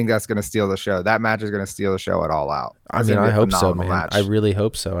 I think that's gonna steal the show. That match is gonna steal the show at All Out. I mean, I hope so, man. Match. I really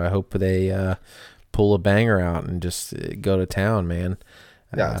hope so. I hope they pull a banger out and just go to town, man.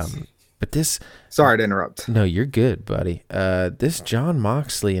 Yes. But this... Sorry to interrupt. No, you're good, buddy. This Jon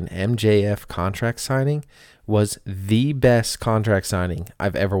Moxley and MJF contract signing was the best contract signing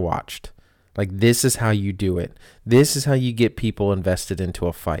I've ever watched. Like, this is how you do it. This is how you get people invested into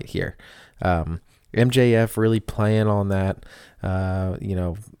a fight here. MJF really playing on that,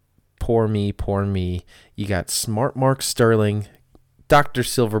 poor me. You got Smart Mark Sterling, Dr.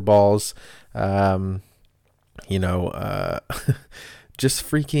 Silverballs, just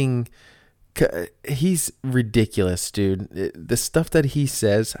freaking... He's ridiculous, dude. The stuff that he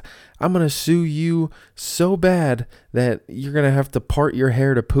says, I'm going to sue you so bad that you're going to have to part your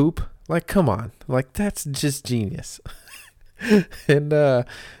hair to poop. Like, come on. Like, that's just genius. And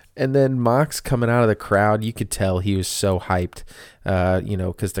then Mox coming out of the crowd, you could tell he was so hyped,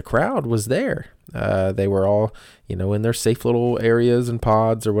 because the crowd was there. They were all, in their safe little areas and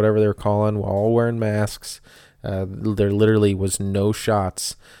pods or whatever they're calling, all wearing masks. There literally was no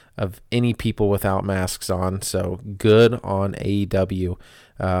shots of any people without masks on. So good on AEW.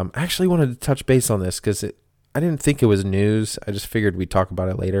 I actually wanted to touch base on this because I didn't think it was news. I just figured we'd talk about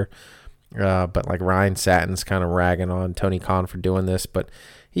it later. But like Ryan Satin's kind of ragging on Tony Khan for doing this, but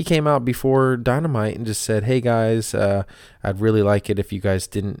he came out before Dynamite and just said, hey guys, I'd really like it if you guys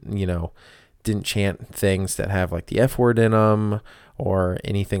didn't chant things that have like the F word in them or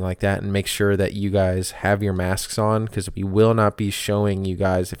anything like that, and make sure that you guys have your masks on, because we will not be showing you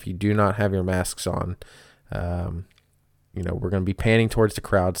guys if you do not have your masks on. We're going to be panning towards the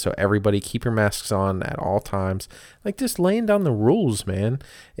crowd, so everybody keep your masks on at all times. Like, just laying down the rules, man,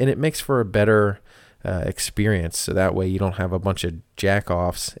 and it makes for a better experience, so that way you don't have a bunch of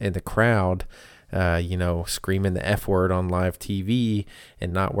jack-offs in the crowd screaming the F word on live TV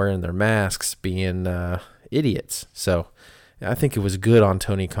and not wearing their masks, being idiots. So I think it was good on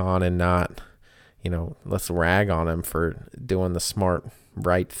Tony Khan and not, let's rag on him for doing the smart,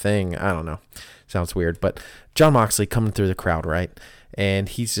 right thing. I don't know. Sounds weird. But Jon Moxley coming through the crowd, right? And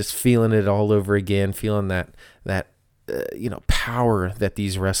he's just feeling it all over again, feeling that power that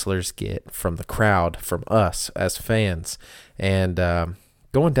these wrestlers get from the crowd, from us as fans, and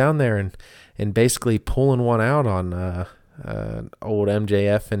going down there and basically pulling one out on old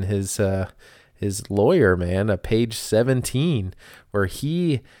MJF and his lawyer, man, Page 17, where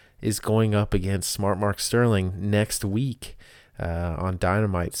he is going up against Smart Mark Sterling next week on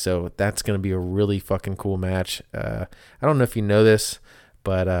Dynamite. So that's going to be a really fucking cool match. I don't know if you know this,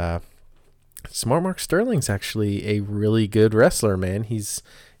 but Smart Mark Sterling's actually a really good wrestler, man. He's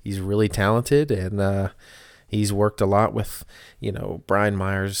really talented, and he's worked a lot with, Brian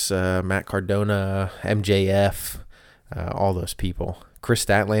Myers, Matt Cardona, MJF, all those people. Chris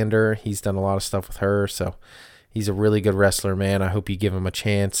Statlander, he's done a lot of stuff with her, so he's a really good wrestler, man. I hope you give him a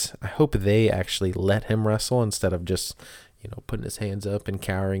chance. I hope they actually let him wrestle instead of just, putting his hands up and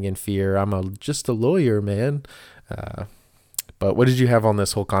cowering in fear. I'm just a lawyer, man. But what did you have on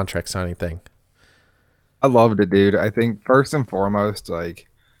this whole contract signing thing? I loved it, dude. I think first and foremost, like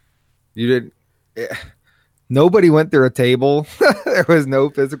you did, nobody went through a table. There was no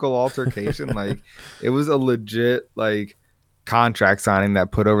physical altercation. Like it was a legit like contract signing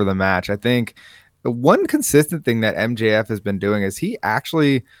that put over the match. I think the one consistent thing that MJF has been doing is he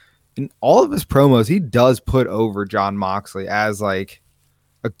actually, in all of his promos, he does put over Jon Moxley as like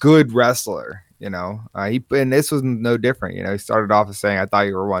a good wrestler. And this was no different. He started off as saying, "I thought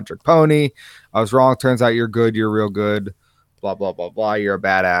you were a one-trick pony. I was wrong. Turns out you're good. You're real good. Blah blah blah blah. You're a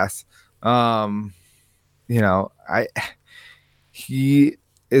badass." He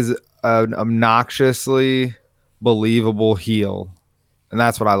is an obnoxiously believable heel, and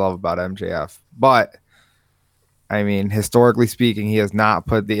that's what I love about MJF. But I mean, historically speaking, he has not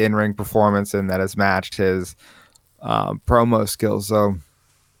put the in-ring performance in that has matched his promo skills. So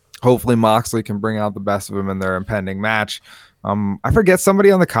hopefully Moxley can bring out the best of him in their impending match. I forget, somebody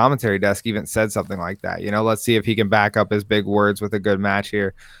on the commentary desk even said something like that. Let's see if he can back up his big words with a good match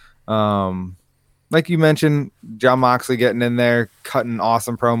here. Like you mentioned, Jon Moxley getting in there, cutting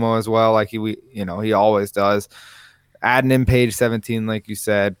awesome promo as well, like he always does. Adding in Page 17, like you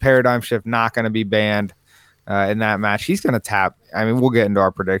said, Paradigm Shift not going to be banned in that match. He's going to tap. I mean, we'll get into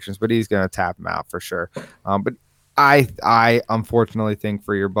our predictions, but he's going to tap him out for sure. But I unfortunately think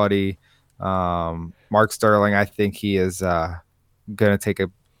for your buddy Mark Sterling, I think he is going to take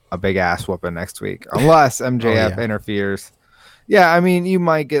a big ass whooping next week unless MJF interferes. Yeah, I mean, you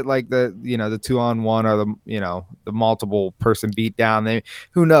might get like the 2-on-1 or the multiple person beat down.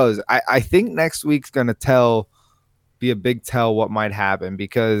 Who knows? I think next week's going to be a big tell what might happen,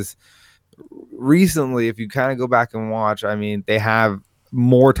 because recently, if you kind of go back and watch, I mean, they have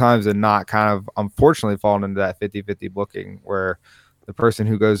more times than not kind of unfortunately fallen into that 50-50 booking where the person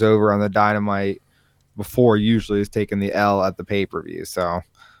who goes over on the Dynamite before usually is taking the L at the pay-per-view. So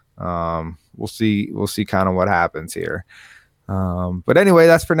we'll see kind of what happens here. But anyway,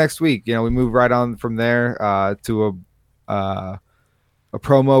 that's for next week. We move right on from there to a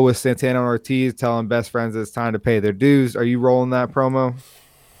promo with Santana and Ortiz telling best friends it's time to pay their dues. Are you rolling that promo?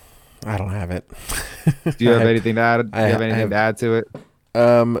 I don't have it. Do you have anything to add? Do you have anything to add to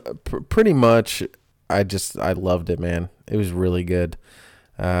it? Pretty much. I loved it, man. It was really good.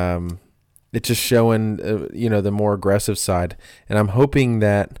 It's just showing, the more aggressive side, and I'm hoping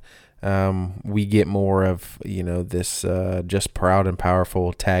that we get more of this just proud and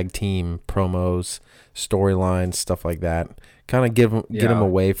powerful tag team promos, storylines, stuff like that. Kind of get them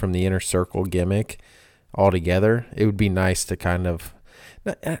away from the Inner Circle gimmick altogether. It would be nice to kind of.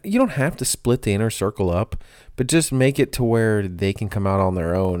 You don't have to split the Inner Circle up, but just make it to where they can come out on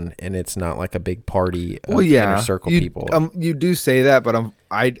their own, and it's not like a big party of Inner Circle people. You do say that, but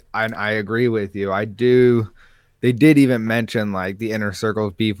I agree with you. I do. They did even mention like the Inner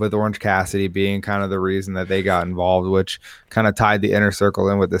Circle's beef with Orange Cassidy being kind of the reason that they got involved, which kind of tied the Inner Circle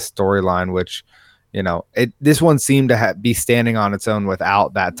in with this storyline, which this one seemed to be standing on its own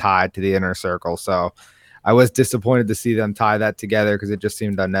without that tie to the Inner Circle. So I was disappointed to see them tie that together because it just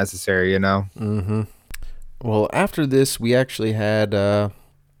seemed unnecessary, Mm-hmm. Well, after this, we actually had a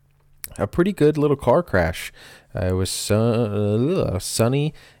pretty good little car crash. It was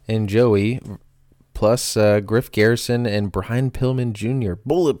Sonny and Joey, plus Griff Garrison and Brian Pillman Jr.,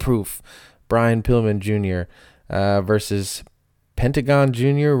 Bulletproof Brian Pillman Jr. Versus Pentagon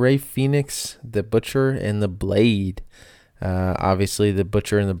Jr., Ray Phoenix, The Butcher, and The Blade. Obviously, The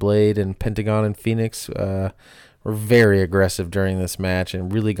Butcher and The Blade and Pentagon and Phoenix were very aggressive during this match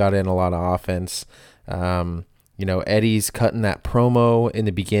and really got in a lot of offense. Eddie's cutting that promo in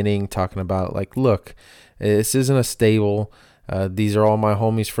the beginning, talking about, like, look, this isn't a stable. These are all my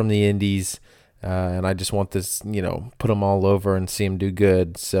homies from the indies, and I just want this, put them all over and see them do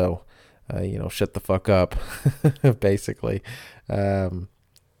good. So, shut the fuck up, basically.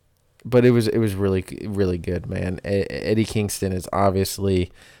 But it was really, really good, man. Eddie Kingston is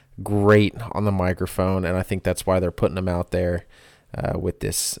obviously great on the microphone, and I think that's why they're putting him out there with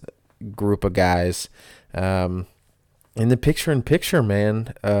this group of guys. In the picture-in-picture,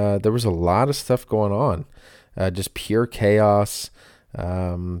 man, there was a lot of stuff going on, just pure chaos.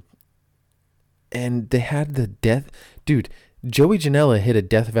 And they had the death... Dude, Joey Janela hit a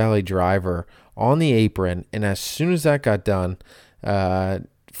Death Valley driver on the apron, and as soon as that got done...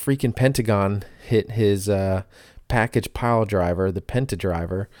 freaking Pentagon hit his package pile driver, the Penta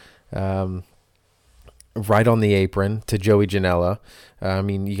driver, right on the apron to Joey Janela. I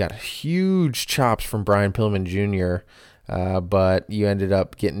mean, you got huge chops from Brian Pillman Jr. but you ended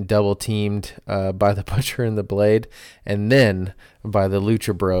up getting double teamed by the Butcher and the Blade, and then by the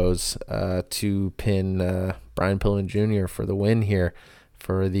Lucha Bros to pin Brian Pillman Jr. for the win here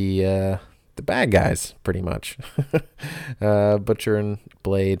for the bad guys, pretty much. Butcher and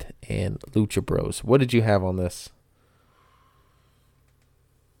Blade and Lucha Bros. What did you have on this?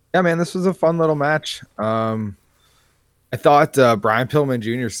 Yeah, man, this was a fun little match. I thought Brian Pillman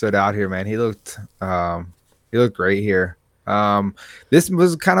Jr. stood out here, man. He looked great here. This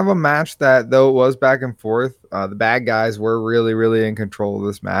was kind of a match that, though it was back and forth, the bad guys were really, really in control of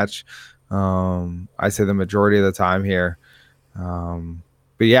this match. I say the majority of the time here.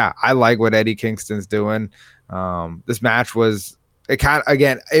 But yeah, I like what Eddie Kingston's doing. This match was,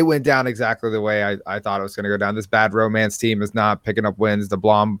 it went down exactly the way I thought it was going to go down. This Bad Romance team is not picking up wins. The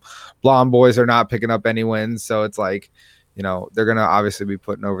Blonde boys are not picking up any wins. So it's like, they're going to obviously be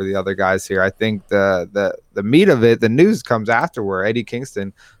putting over the other guys here. I think the meat of it, the news comes after, where Eddie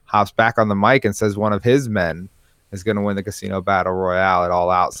Kingston hops back on the mic and says one of his men is going to win the Casino Battle Royale at All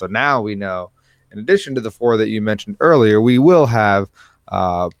Out. So now we know, in addition to the 4 that you mentioned earlier, we will have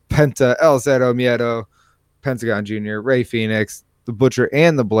Penta, El Zero Miedo, Pentagon Jr., Rey Fenix, the Butcher,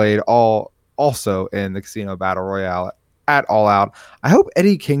 and the Blade, all also in the Casino Battle Royale at All Out. I hope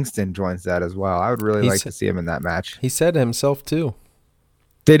Eddie Kingston joins that as well. I would really like to see him in that match. He said himself too.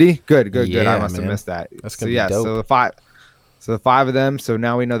 Did he? Good. Yeah, I must have missed that. That's gonna be dope. So the 5 of them. So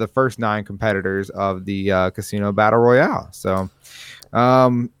now we know the first 9 competitors of the Casino Battle Royale. So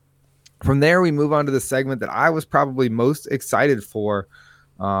from there, we move on to the segment that I was probably most excited for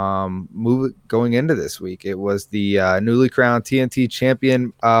going into this week. It was the newly crowned TNT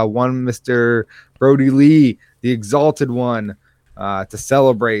champion, one Mr. Brody Lee, the Exalted One, to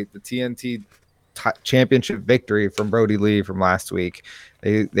celebrate the TNT championship victory from Brody Lee from last week.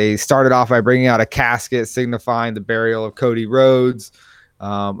 They started off by bringing out a casket signifying the burial of Cody Rhodes.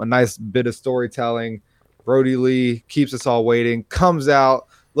 A nice bit of storytelling. Brody Lee keeps us all waiting, comes out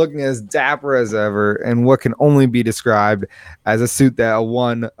looking as dapper as ever, and what can only be described as a suit that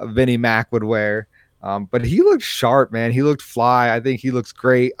one Vinnie Mac would wear. But he looked sharp, man. He looked fly. I think he looks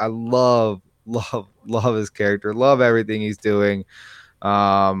great. I love his character. Love everything he's doing.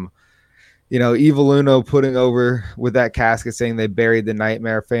 Evil Uno putting over with that casket, saying they buried the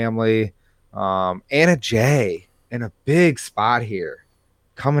Nightmare family. Anna Jay in a big spot here,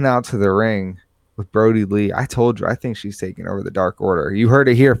 coming out to the ring with Brody Lee. I told you, I think she's taking over the Dark Order. You heard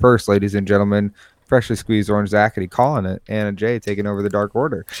it here first, ladies and gentlemen. Freshly squeezed Orange Zackety calling it. Anna Jay taking over the Dark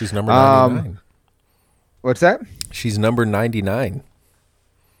Order. She's number 99. What's that? She's number 99.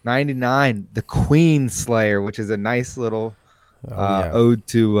 99, the Queen Slayer, which is a nice little ode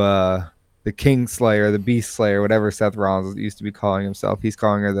to the King Slayer, the Beast Slayer, whatever Seth Rollins used to be calling himself. He's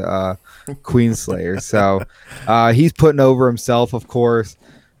calling her the Queen Slayer. So he's putting over himself, of course,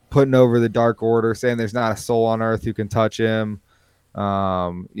 putting over the Dark Order, saying there's not a soul on earth who can touch him.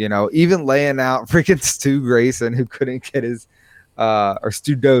 Even laying out freaking Stu Grayson, who couldn't get his or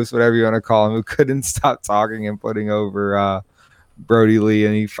Stu Dose, whatever you want to call him, who couldn't stop talking and putting over Brody Lee,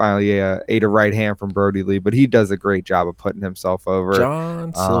 and he finally ate a right hand from Brody Lee, but he does a great job of putting himself over.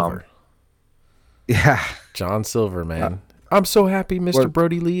 John Silver. Yeah. John Silver, man. I'm so happy, Mr.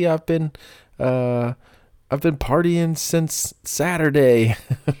 Brody Lee. I've been partying since Saturday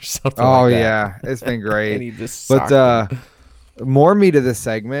or something like that. Yeah. It's been great. And he just more meat of this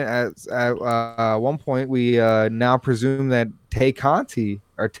segment. At one point, we now presume that Tay Conti,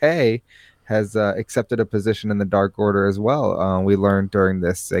 or Tay, has accepted a position in the Dark Order as well. We learned during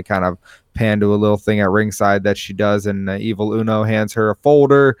this, they kind of pan to a little thing at ringside that she does, and Evil Uno hands her a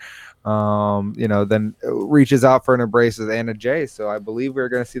folder, then reaches out for an embrace with Anna Jay. So I believe we're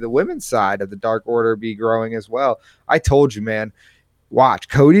going to see the women's side of the Dark Order be growing as well. I told you, man, watch,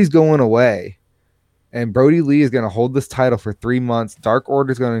 Cody's going away, and Brody Lee is going to hold this title for 3 months. Dark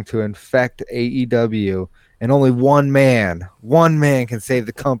Order is going to infect AEW. And only one man can save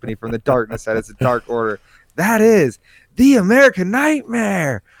the company from the darkness that is the Dark Order. That is the American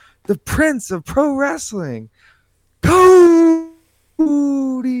Nightmare, the Prince of Pro Wrestling, Cody.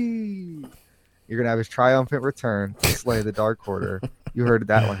 You're going to have his triumphant return to slay the Dark Order. You heard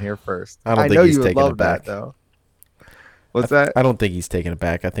that one here first. I know you would love that, though. What's that? I don't think he's taking it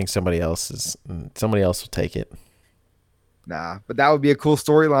back. I think somebody else will take it. Nah, but that would be a cool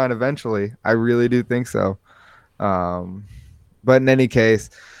storyline eventually. I really do think so. But in any case,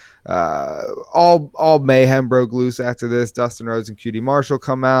 all mayhem broke loose after this. Dustin Rhodes and QT Marshall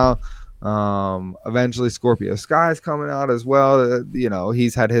come out. Eventually Scorpio Sky's coming out as well.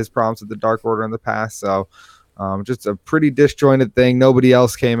 He's had his problems with the Dark Order in the past. So just a pretty disjointed thing. Nobody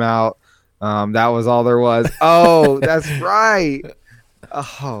else came out. That was all there was. Oh, that's right.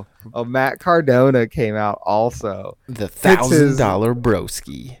 Oh, Matt Cardona came out also. The Hits his- $1,000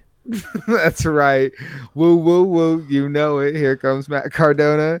 broski. That's right. Woo, woo, woo. You know it. Here comes Matt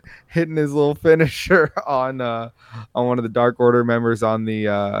Cardona hitting his little finisher on one of the Dark Order members on the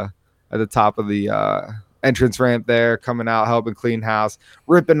at the top of the entrance ramp there, coming out, helping clean house,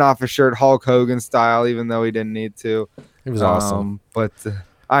 ripping off his shirt Hulk Hogan style, even though he didn't need to. It was awesome. But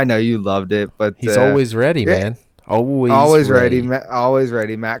I know you loved it, but He's always ready, man. Always ready. Always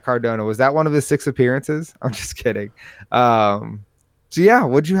ready. Matt Cardona. Was that one of his 6 appearances? I'm just kidding. So yeah,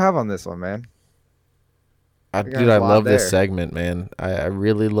 what'd you have on this one, man? Dude, I love this segment, man. I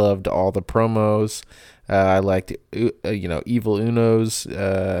really loved all the promos. I liked, Evil Uno's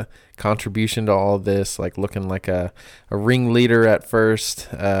contribution to all of this, like looking like a ringleader at first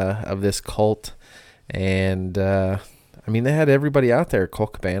of this cult. And, I mean, they had everybody out there.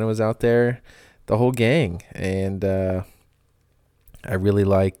 Colt Cabana was out there, the whole gang. And I really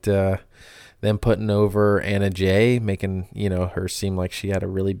liked them putting over Anna Jay, making, her seem like she had a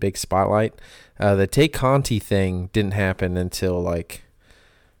really big spotlight. The Tay Conti thing didn't happen until like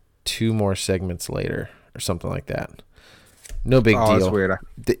 2 more segments later or something like that. No big deal. That's weird.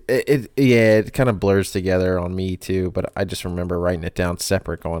 It kind of blurs together on me too, but I just remember writing it down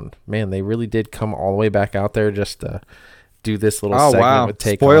separate going, man, they really did come all the way back out there just to do this little segment with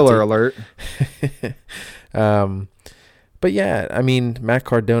Tay Conti. Spoiler alert. But yeah, I mean, Matt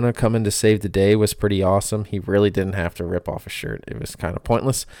Cardona coming to save the day was pretty awesome. He really didn't have to rip off a shirt. It was kind of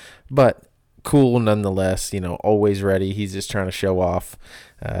pointless, but cool nonetheless. Always ready. He's just trying to show off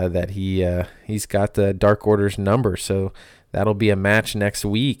that he's got the Dark Order's number. So that'll be a match next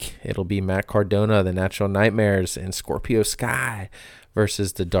week. It'll be Matt Cardona, the Natural Nightmares, and Scorpio Sky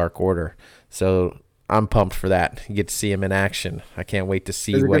versus the Dark Order. So I'm pumped for that. You get to see him in action. I can't wait to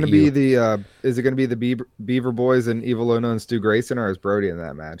see Is it what going to be the Beaver Boys and Evil Uno and Stu Grayson, or is Brody in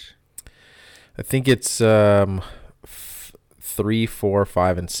that match? I think it's 3, 4,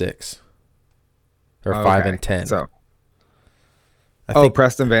 5, and 6, or 5 and 10. So, I think,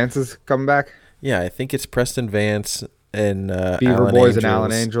 Preston Vance is coming back. Yeah, I think it's Preston Vance and Beaver Alan Boys Angels. and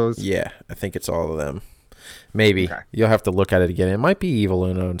Alan Angels. Yeah, I think it's all of them. Maybe. Okay. You'll have to look at it again. It might be Evil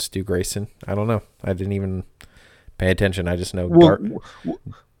Uno and Stu Grayson. I don't know. I didn't even pay attention. I just know Dark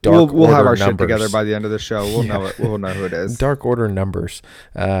We'll have our numbers. shit together by the end of the show. We'll know it. We'll know who it is. Dark Order numbers.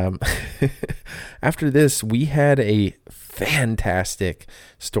 After this, we had a fantastic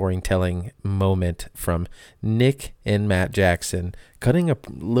storytelling moment from Nick and Matt Jackson, cutting a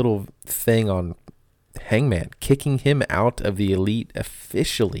little thing on Hangman, kicking him out of the Elite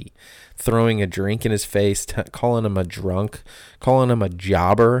officially, throwing a drink in his face, calling him a drunk, calling him a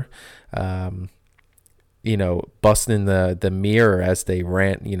jobber, busting the mirror as they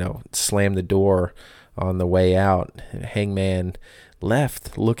ran, slammed the door on the way out. Hangman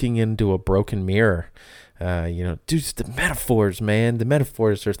left looking into a broken mirror. Dude, the metaphors, man. The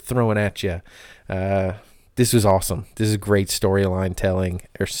metaphors are throwing at you. This was awesome. This is great storytelling.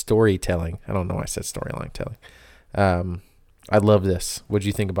 I don't know why I said storyline telling. I love this. What'd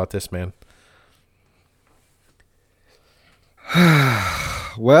you think about this, man?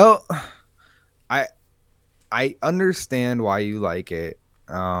 Well, I understand why you like it.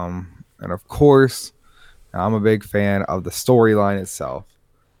 And of course, I'm a big fan of the storyline itself.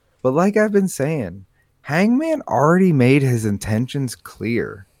 But like I've been saying, Hangman already made his intentions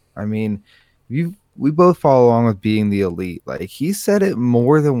clear. I mean, we both follow along with being the Elite. Like, he said it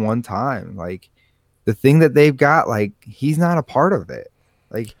more than one time. Like, the thing that they've got, like, he's not a part of it.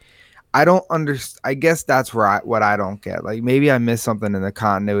 Like, I don't understand. I guess that's what I don't get. Like, maybe I missed something in the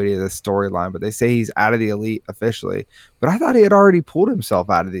continuity of the storyline, but they say he's out of the Elite officially. But I thought he had already pulled himself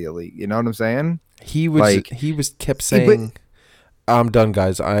out of the Elite. You know what I'm saying? He kept saying, I'm done,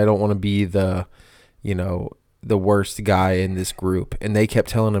 guys. I don't want to be the worst guy in this group. And they kept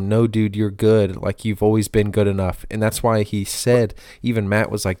telling him, no, dude, you're good. Like, you've always been good enough. And that's why he said, even Matt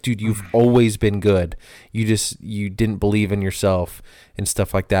was like, dude, you've always been good. You didn't believe in yourself and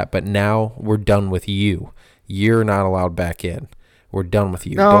stuff like that. But now we're done with you. You're not allowed back in. We're done with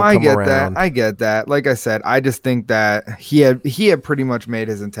you. No, Don't I come get around. that. I get that. Like I said, I just think that he had pretty much made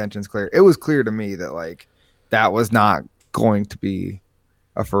his intentions clear. It was clear to me that, like, that was not going to be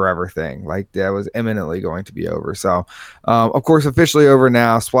a forever thing. Like, that was imminently going to be over. So, of course, officially over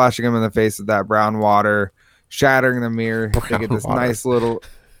now, splashing him in the face with that brown water, shattering the mirror. They get this nice little,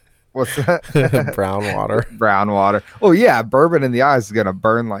 what's that? Brown water. Brown water. Oh yeah, bourbon in the eyes is gonna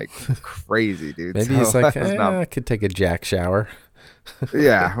burn like crazy, dude. Maybe he's like, I could take a Jack shower.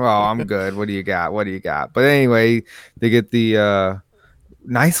 Yeah, well, I'm good. What do you got? But anyway, they get the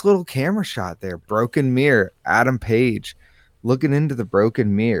nice little camera shot there. Broken mirror, Adam Page looking into the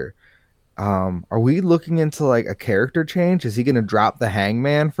broken mirror. Are we looking into like a character change? Is he going to drop the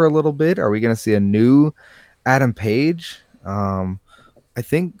Hangman for a little bit? Are we going to see a new Adam Page? I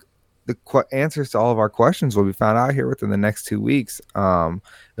think the answers to all of our questions will be found out here within the next 2 weeks.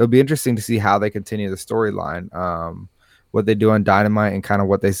 It'll be interesting to see how they continue the storyline, what they do on Dynamite, and kind of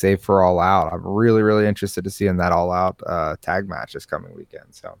what they save for All Out. I'm really, really interested to see in that All Out tag match this coming weekend.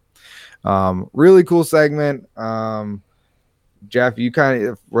 So, really cool segment. Jeff, you kind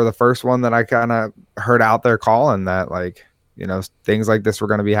of were the first one that I kind of heard out there calling that, like, you know, things like this were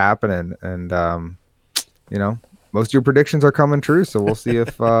going to be happening. And, you know, most of your predictions are coming true. So we'll see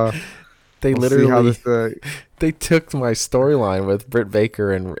if they we'll literally see how this, they took my storyline with Britt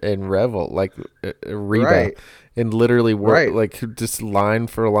Baker and Revel, like Reba, right. and literally Right. like just line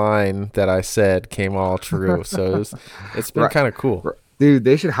for line that I said came all true. So it's been Right. kind of cool. Dude,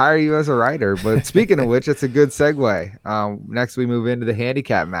 they should hire you as a writer. But speaking of which, it's a good segue. Next, we move into the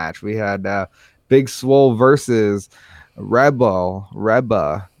handicap match. We had Big Swole versus Rebel,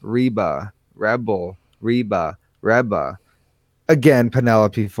 Reba. Again,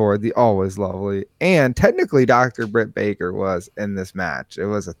 Penelope Ford, the always lovely. And technically, Dr. Britt Baker was in this match. It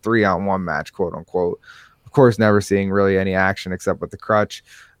was a 3-on-1 match, quote unquote. Of course, never seeing really any action except with the crutch.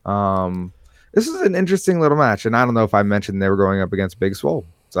 This is an interesting little match, and I don't know if I mentioned they were going up against Big Swole.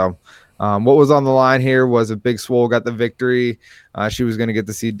 So what was on the line here was if Big Swole got the victory, she was going to get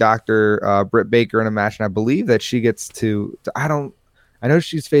to see Dr. Britt Baker in a match, and I believe that she gets to I know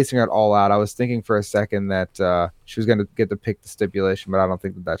she's facing her at All Out. I was thinking for a second that she was going to get to pick the stipulation, but I don't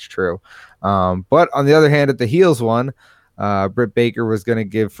think that that's true. But on the other hand, at the heels one, Britt Baker was going to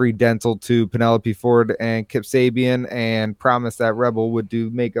give free dental to Penelope Ford and Kip Sabian and promise that Rebel would do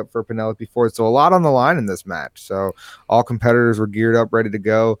makeup for Penelope Ford. So a lot on the line in this match. So all competitors were geared up, ready to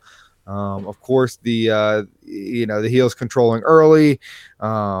go. Of course, the heels controlling early.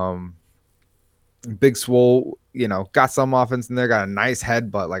 Big Swole, got some offense in there, got a nice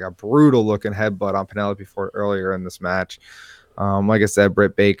headbutt, like a brutal looking headbutt on Penelope Ford earlier in this match. Like I said,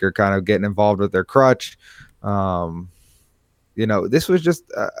 Britt Baker kind of getting involved with their crutch. This was just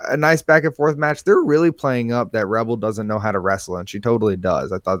a nice back and forth match. They're really playing up that Rebel doesn't know how to wrestle, and she totally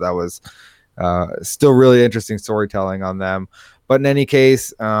does. I thought that was still really interesting storytelling on them. But in any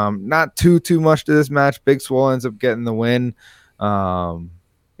case, not too much to this match. Big Swole ends up getting the win.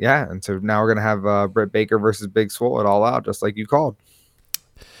 And so now we're going to have Britt Baker versus Big Swole at All Out, just like you called.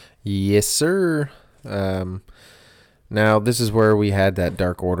 Yes, sir. Now, this is where we had that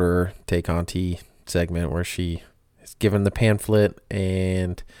Dark Order Take on T segment where she is given the pamphlet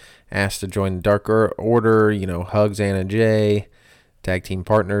and asked to join the Dark Order, hugs Anna Jay, tag team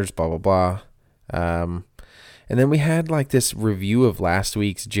partners, blah, blah, blah. And then we had like this review of last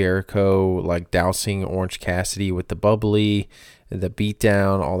week's Jericho, like dousing Orange Cassidy with the bubbly, the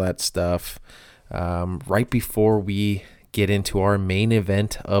beatdown, all that stuff. Right before we get into our main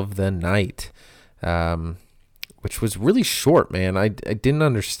event of the night, which was really short, man. I didn't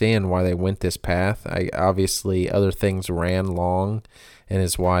understand why they went this path. Obviously other things ran long, and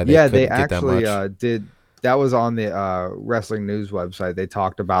is why they couldn't get that much. Yeah, they actually did. That was on the Wrestling News website. They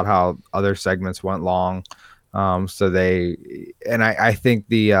talked about how other segments went long. I think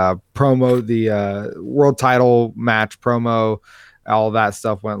the promo, the world title match promo, all that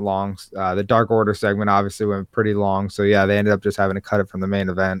stuff went long. The Dark Order segment obviously went pretty long. So yeah, they ended up just having to cut it from the main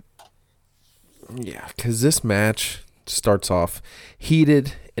event. Yeah, because this match starts off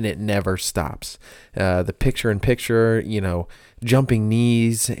heated and it never stops. The picture-in-picture, jumping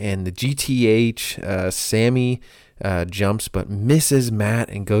knees, and the GTH, Sammy jumps but misses Matt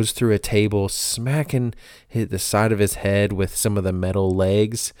and goes through a table, smacking the side of his head with some of the metal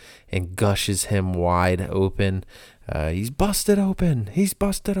legs and gushes him wide open. He's busted open.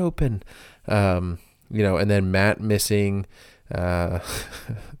 And then Matt missing going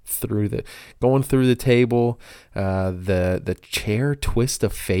through the table, the chair twist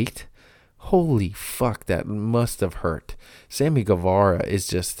of fate. Holy fuck, that must have hurt. Sammy Guevara is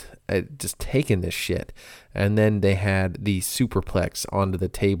just taking this shit. And then they had the superplex onto the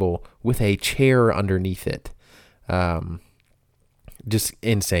table with a chair underneath it. Just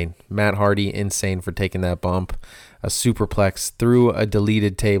insane. Matt Hardy, insane for taking that bump. A superplex through a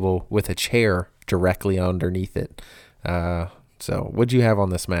deleted table with a chair directly underneath it. So what'd you have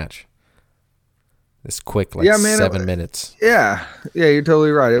on this match? This quick, 7 minutes. Yeah, you're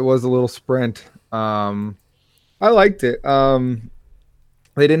totally right. It was a little sprint. I liked it.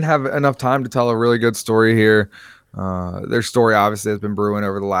 They didn't have enough time to tell a really good story here. Their story obviously has been brewing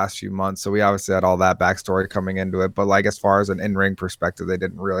over the last few months, so we obviously had all that backstory coming into it. But like as far as an in-ring perspective, they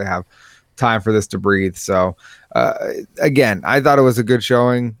didn't really have time for this to breathe. So again, I thought it was a good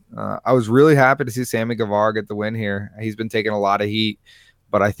showing. I was really happy to see Sammy Guevara get the win here. He's been taking a lot of heat,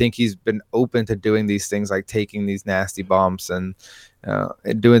 but I think he's been open to doing these things like taking these nasty bumps and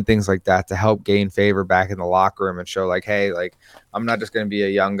doing things like that to help gain favor back in the locker room and show like, hey, like I'm not just going to be a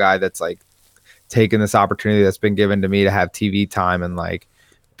young guy that's like taking this opportunity that's been given to me to have TV time and like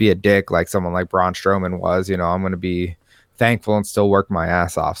be a dick like someone like Braun Strowman was. I'm going to be thankful and still work my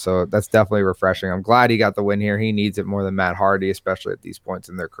ass off. So that's definitely refreshing. I'm glad he got the win here. He needs it more than Matt Hardy, especially at these points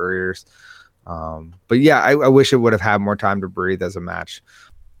in their careers. But yeah, I wish it would have had more time to breathe as a match.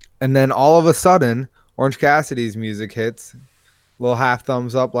 And then all of a sudden, Orange Cassidy's music hits. Little half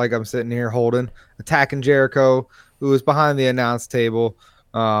thumbs up like I'm sitting here holding, attacking Jericho, who was behind the announce table.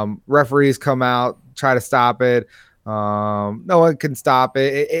 Referees come out, try to stop it. No one can stop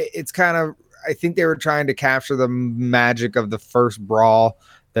it. It's kind of, I think they were trying to capture the magic of the first brawl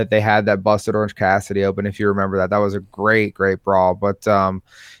that they had that busted Orange Cassidy open. If you remember that was a great brawl. But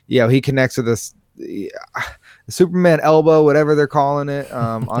he connects with this the Superman elbow, whatever they're calling it,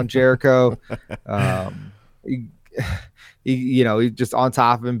 on Jericho. He's just on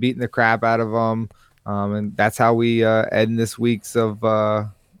top of him, beating the crap out of him. And that's how we end this week's of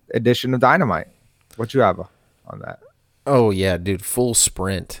edition of Dynamite. What you have on that? Oh yeah, dude, full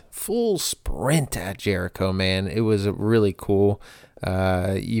sprint at Jericho, man. It was really cool.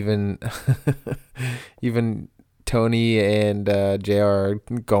 Even Tony and JR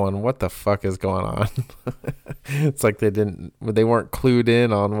going, what the fuck is going on? It's like they weren't clued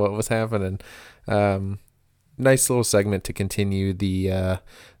in on what was happening. Nice little segment to continue the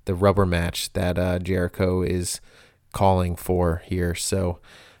rubber match that Jericho is calling for here. So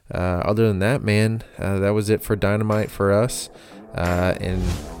other than that, man, that was it for Dynamite for us. And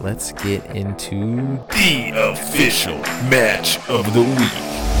let's get into the official match of the week.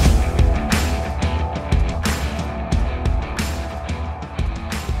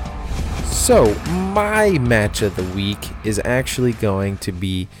 So my match of the week is actually going to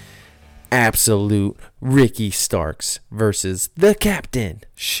be Absolute Ricky Starks versus the Captain,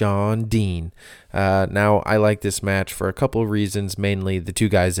 Shawn Dean. Now, I like this match for a couple of reasons, mainly the two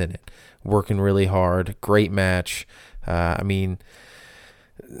guys in it. Working really hard, great match. I mean,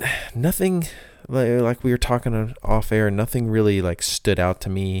 nothing, like we were talking off air, nothing really like stood out to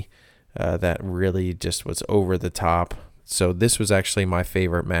me that really just was over the top. So this was actually my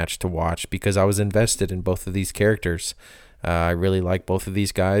favorite match to watch because I was invested in both of these characters. I really like both of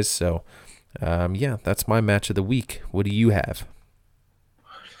these guys, so that's my match of the week. What do you have?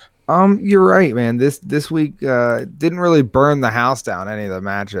 You're right, man. This week didn't really burn the house down any of the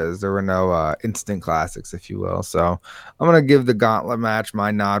matches. There were no instant classics, if you will. So I'm gonna give the Gauntlet match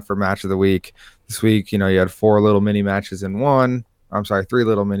my nod for match of the week. This week, you had 3 little mini matches in one,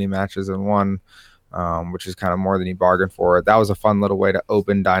 which is kind of more than you bargained for. That was a fun little way to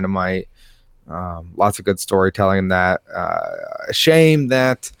open Dynamite. Lots of good storytelling in that. A shame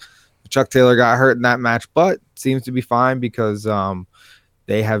that Chuck Taylor got hurt in that match, but seems to be fine because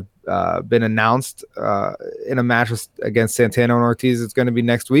they have been announced in a match against Santana and Ortiz. It's going to be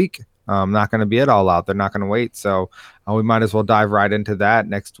next week. Not going to be at All Out. They're not going to wait. So we might as well dive right into that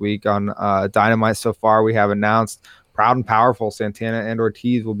next week on Dynamite. So far, we have announced Proud and Powerful Santana and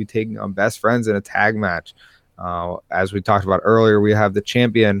Ortiz will be taking on Best Friends in a tag match. As we talked about earlier, we have the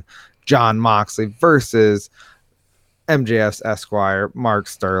champion Jon Moxley versus MJF's Esquire, Mark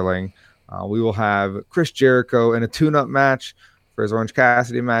Sterling. We will have Chris Jericho in a tune-up match for his Orange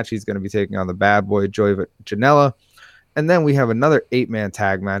Cassidy match. He's going to be taking on the bad boy Joey Janela. And then we have another 8-man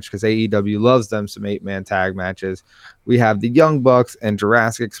tag match because AEW loves them some 8-man tag matches. We have the Young Bucks and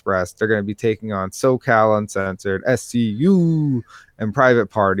Jurassic Express. They're going to be taking on SoCal Uncensored, SCU, and Private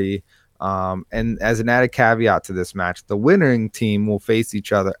Party. And as an added caveat to this match, the winning team will face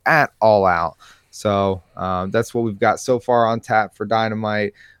each other at All Out. So that's what we've got so far on tap for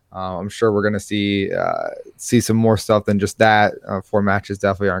Dynamite. I'm sure we're going to see some more stuff than just that. 4 matches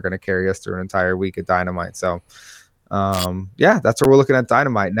definitely aren't going to carry us through an entire week of Dynamite. So, that's what we're looking at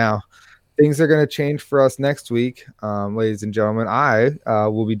Dynamite now. Things are going to change for us next week, ladies and gentlemen. I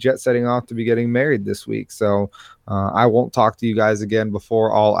will be jet setting off to be getting married this week. So I won't talk to you guys again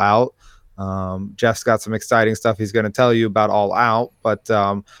before All Out. Jeff's got some exciting stuff he's going to tell you about All Out. But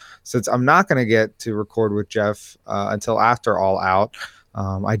since I'm not going to get to record with Jeff until after All Out,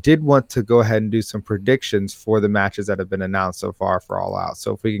 I did want to go ahead and do some predictions for the matches that have been announced so far for All Out.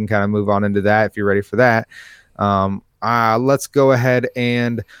 So if we can kind of move on into that, if you're ready for that. let's go ahead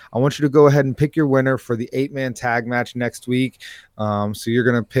and I want you to go ahead and pick your winner for the 8-man tag match next week. So you're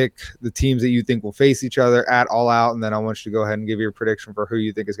going to pick the teams that you think will face each other at All Out, and then I want you to go ahead and give your prediction for who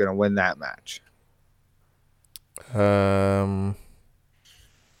you think is going to win that match.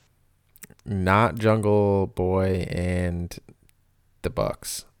 Not Jungle Boy and the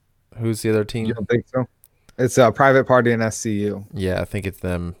Bucks. Who's the other team? You don't think so? It's a Private Party and SCU. Yeah, I think it's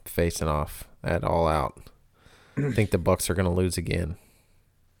them facing off at All Out. I think the Bucks are going to lose again.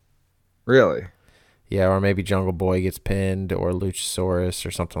 Really? Yeah, or maybe Jungle Boy gets pinned or Luchasaurus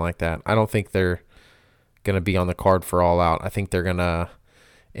or something like that. I don't think they're going to be on the card for All Out. I think they're going to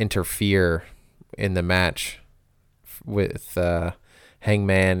interfere in the match with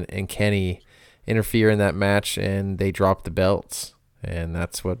Hangman and Kenny, interfere in that match, and they drop the belts. And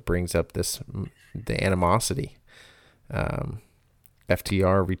that's what brings up the animosity.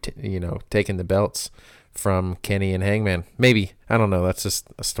 FTR, taking the belts from Kenny and Hangman. Maybe. I don't know. That's just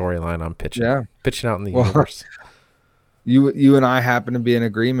a storyline I'm pitching. Yeah. Pitching out in the universe. You and I happen to be in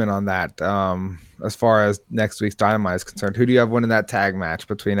agreement on that. As far as next week's Dynamite is concerned, who do you have winning that tag match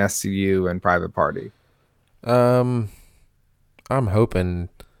between SCU and Private Party? I'm hoping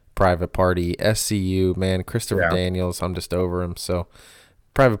Private Party. SCU, man, Christopher Daniels, I'm just over him. So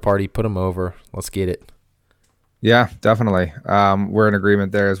Private Party, put him over. Let's get it. Yeah, definitely. We're in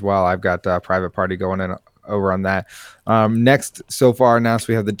agreement there as well. I've got Private Party going in over on that. Next, so far announced,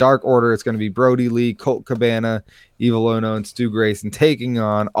 we have the Dark Order. It's going to be Brody Lee, Colt Cabana, Evil Uno, and Stu Grayson taking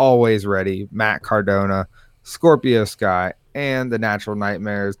on Always Ready, Matt Cardona, Scorpio Sky, and the Natural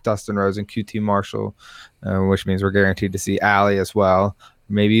Nightmares, Dustin Rose and QT Marshall, which means we're guaranteed to see Allie as well,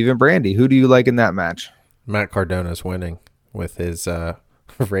 maybe even Brandy. Who do you like in that match? Matt Cardona's winning with his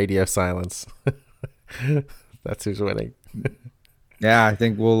radio silence. That's who's winning. Yeah, I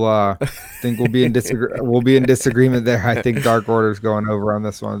think we'll be in disagreement there. I think Dark Order's going over on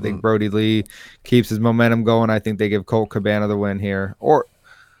this one. I think Brody Lee keeps his momentum going. I think they give Colt Cabana the win here.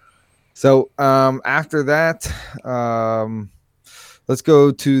 After that, let's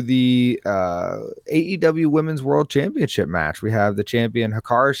go to the AEW Women's World Championship match. We have the champion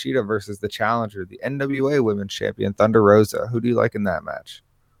Hikaru Shida versus the challenger, the NWA Women's Champion Thunder Rosa. Who do you like in that match?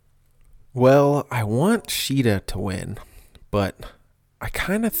 Well, I want Shida to win, but I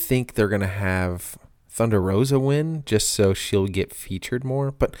kind of think they're going to have Thunder Rosa win just so she'll get featured more.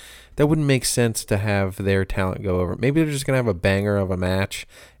 But that wouldn't make sense to have their talent go over. Maybe they're just going to have a banger of a match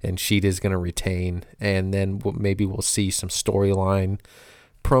and Shida's going to retain. And then maybe we'll see some storyline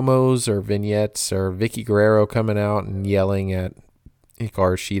promos or vignettes or Vicky Guerrero coming out and yelling at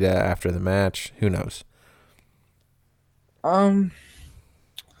Hikaru Shida after the match. Who knows?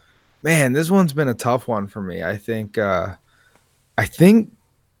 Man, this one's been a tough one for me. I think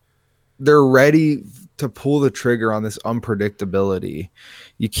they're ready to pull the trigger on this unpredictability.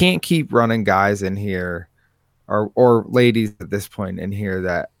 You can't keep running guys in here or ladies at this point in here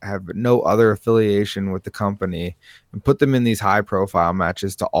that have no other affiliation with the company and put them in these high profile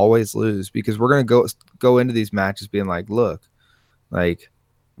matches to always lose, because we're going to go into these matches being like, look, like,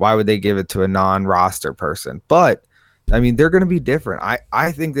 why would they give it to a non-roster person? But I mean, they're going to be different.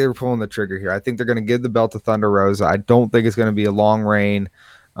 I think they're pulling the trigger here. I think they're going to give the belt to Thunder Rosa. I don't think it's going to be a long reign.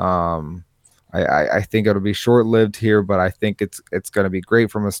 I think it'll be short-lived here, but I think it's going to be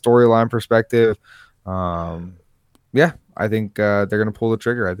great from a storyline perspective. Yeah, I think they're going to pull the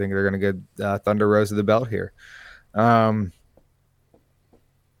trigger. I think they're going to get Thunder Rosa the belt here.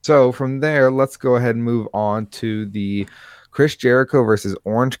 So from there, let's go ahead and move on to the Chris Jericho versus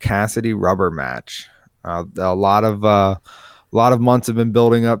Orange Cassidy rubber match. A lot of months have been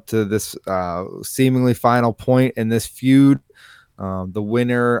building up to this seemingly final point in this feud. The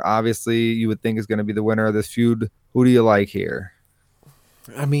winner, obviously, you would think is going to be the winner of this feud. Who do you like here?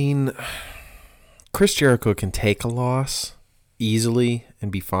 I mean, Chris Jericho can take a loss easily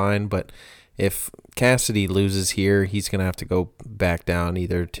and be fine, but if Cassidy loses here, he's going to have to go back down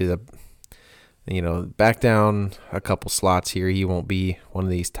either to back down a couple slots here. He won't be one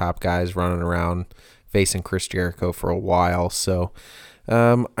of these top guys running around facing Chris Jericho for a while. So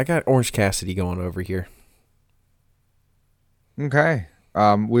I got Orange Cassidy going over here. Okay.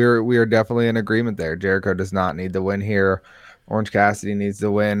 We are definitely in agreement there. Jericho does not need the win here. Orange Cassidy needs the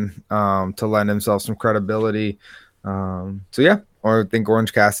win to lend himself some credibility. So yeah, or I think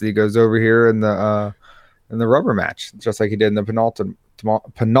Orange Cassidy goes over here in the rubber match, just like he did in the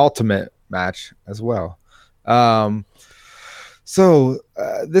penultimate match as well. So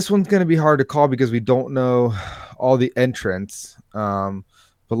this one's going to be hard to call because we don't know all the entrants.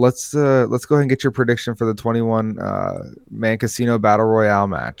 But let's go ahead and get your prediction for the 21 man casino battle royale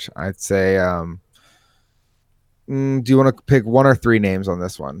match. I'd say Do you want to pick 1 or 3 names on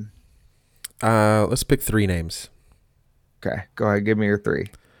this one? Let's pick 3 names. Okay, go ahead. Give me your 3.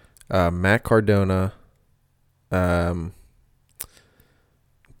 Matt Cardona,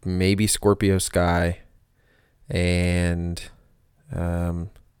 maybe Scorpio Sky, and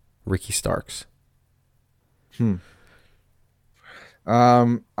Ricky Starks. I'm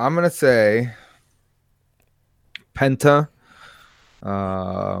gonna say Penta.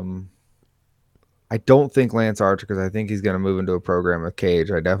 I don't think Lance Archer, because I think he's going to move into a program with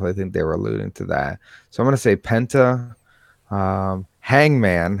Cage. I definitely think they were alluding to that. So I'm going to say Penta.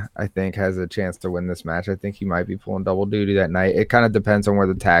 Hangman, I think, has a chance to win this match. I think he might be pulling double duty that night. It kind of depends on where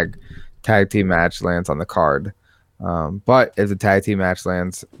the tag team match lands on the card. But if the tag team match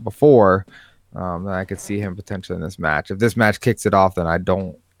lands before, then I could see him potentially in this match. If this match kicks it off, then I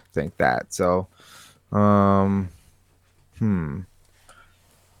don't think that. So,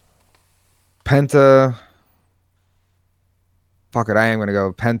 Penta. Fuck it, I am gonna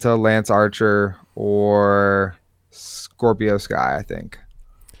go Penta, Lance Archer, or Scorpio Sky, I think.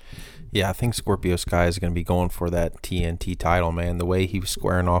 Yeah, I think Scorpio Sky is going to be going for that TNT title, man. The way he was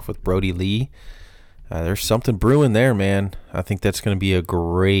squaring off with Brody Lee, there's something brewing there, man. I think that's going to be a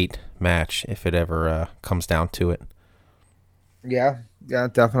great match if it ever comes down to it. Yeah,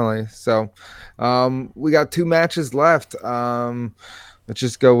 definitely. So, we got 2 matches left. Let's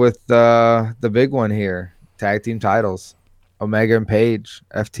just go with the big one here. Tag team titles. Omega and Page,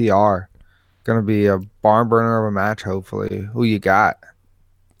 FTR. Gonna be a barn burner of a match, hopefully. Who you got?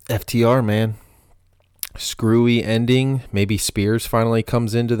 FTR, man. Screwy ending. Maybe Spears finally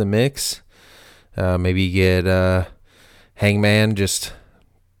comes into the mix. Maybe you get Hangman just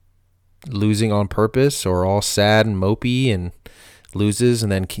losing on purpose, or all sad and mopey and loses,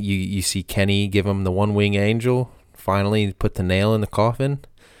 and then you see Kenny give him the one wing angel, finally put the nail in the coffin.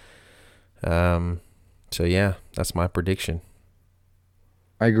 So yeah, that's my prediction.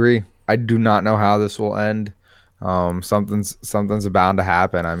 I agree. I do not know how this will end. Something's bound to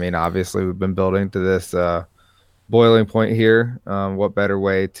happen. I mean, obviously we've been building to this boiling point here. What better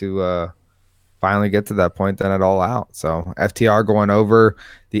way to finally get to that point than it all out? So FTR going over,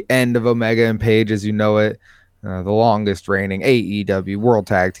 the end of Omega and Page as you know it, the longest reigning AEW World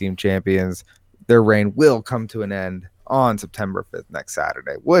Tag Team Champions. Their reign will come to an end on September 5th, next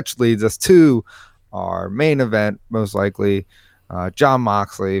Saturday, which leads us to our main event, most likely, Jon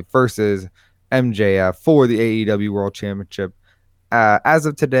Moxley versus MJF for the AEW World Championship. As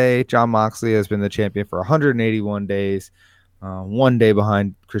of today, Jon Moxley has been the champion for 181 days, 1 day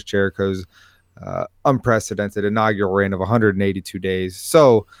behind Chris Jericho's unprecedented inaugural reign of 182 days.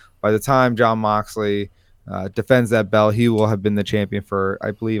 So by the time Jon Moxley defends that belt, he will have been the champion for,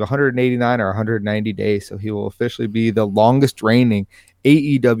 I believe, 189 or 190 days. So he will officially be the longest reigning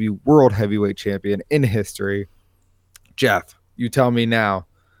AEW World Heavyweight Champion in history. Jeff, you tell me now,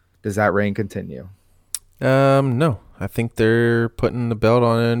 does that reign continue? No. I think they're putting the belt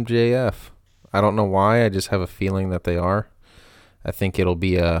on MJF. I don't know why. I just have a feeling that they are. I think it'll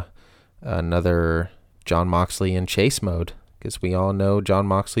be another Jon Moxley in chase mode, because we all know Jon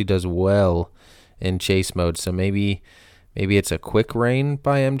Moxley does well in chase mode. So maybe it's a quick reign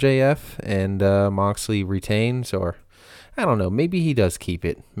by MJF and Moxley retains, or I don't know. Maybe he does keep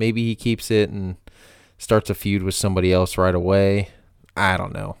it. Maybe he keeps it and starts a feud with somebody else right away. I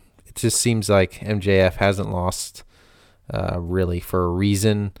don't know. It just seems like MJF hasn't lost really for a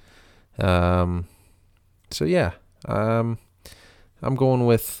reason. So yeah, I'm going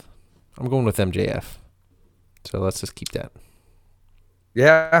with MJF. So let's just keep that.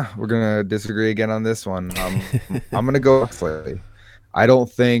 Yeah, we're gonna disagree again on this one. I'm gonna go Moxley. I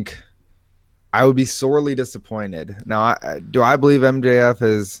don't think I would be sorely disappointed. Now, do I believe MJF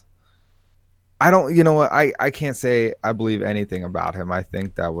is? I don't. You know what? I can't say I believe anything about him. I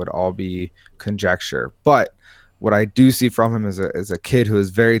think that would all be conjecture. But what I do see from him is a kid who is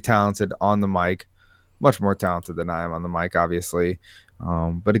very talented on the mic, much more talented than I am on the mic, obviously.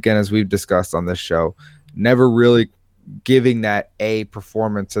 But again, as we've discussed on this show, never really giving that A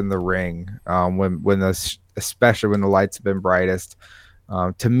performance in the ring especially when the lights have been brightest.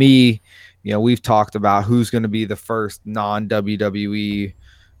 To me, we've talked about who's going to be the first non-WWE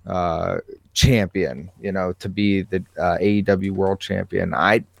champion, to be the AEW World Champion.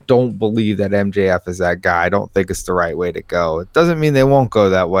 I don't believe that MJF is that guy. I don't think it's the right way to go. It doesn't mean they won't go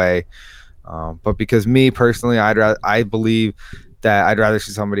that way, but because me personally, I believe that I'd rather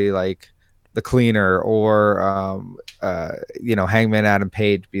see somebody like the Cleaner or Hangman Adam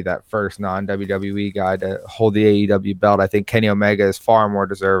Page be that first non-WWE guy to hold the AEW belt. I think Kenny Omega is far more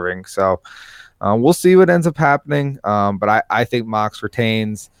deserving. So we'll see what ends up happening. But I think Mox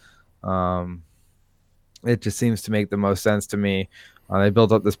retains. It just seems to make the most sense to me. They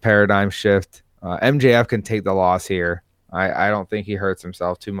built up this paradigm shift. MJF can take the loss here. I don't think he hurts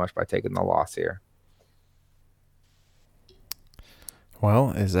himself too much by taking the loss here.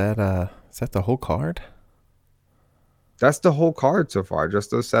 Well, is that the whole card? That's the whole card so far,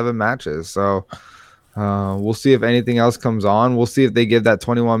 just those 7 matches. So we'll see if anything else comes on. We'll see if they give that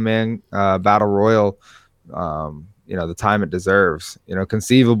 21-man battle royal, the time it deserves.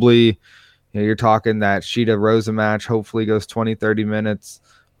 Conceivably, you're talking that Sheeta Rosa match hopefully goes 20, 30 minutes.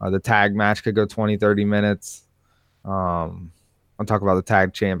 The tag match could go 20, 30 minutes. I'm talking about the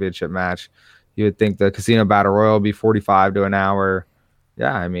tag championship match. You would think the Casino Battle Royal would be 45 to an hour.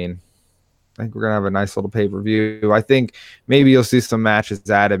 Yeah, I think we're going to have a nice little pay-per-view. I think maybe you'll see some matches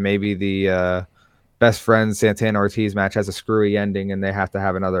added. Maybe the Best Friends Santana Ortiz match has a screwy ending and they have to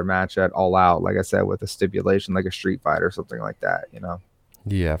have another match at All Out, like I said, with a stipulation like a street fight or something like that,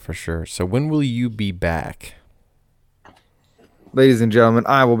 Yeah, for sure. So when will you be back? Ladies and gentlemen,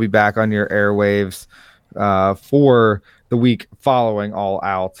 I will be back on your airwaves for the week following All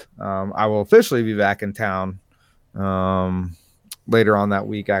Out. I will officially be back in town later on that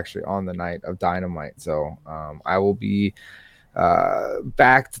week, actually on the night of Dynamite. So I will be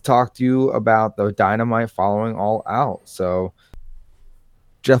back to talk to you about the Dynamite following All Out. So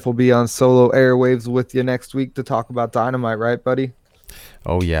Jeff will be on solo airwaves with you next week to talk about Dynamite, right, buddy?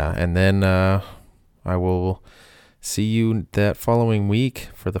 Oh, yeah. And then I will see you that following week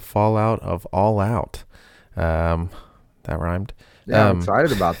for the fallout of All Out. That rhymed. Yeah, I'm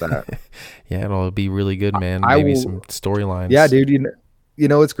excited about that. Yeah, it'll be really good, man. Maybe some storylines. Yeah, dude. You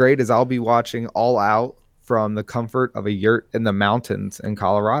know what's great is I'll be watching All Out from the comfort of a yurt in the mountains in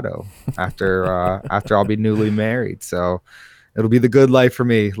Colorado after I'll be newly married. So it'll be the good life for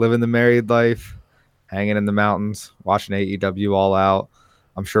me, living the married life, hanging in the mountains, watching AEW All Out.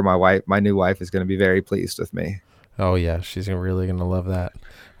 I'm sure my new wife is going to be very pleased with me. Oh, yeah. She's really going to love that.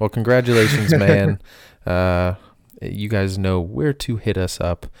 Well, congratulations, man. You guys know where to hit us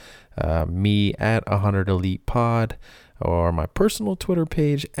up. Me at 100 Elite Pod or my personal Twitter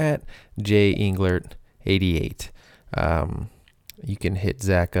page at jenglert88. You can hit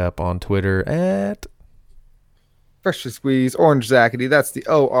Zach up on Twitter at Fresh to Squeeze Orange Zackety. That's the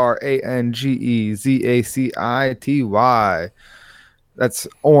OrangeZaCity. That's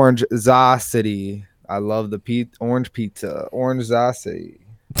Orange Zacity. I love the orange pizza. Orange Zacity.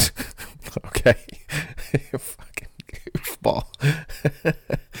 Okay. Fucking goofball.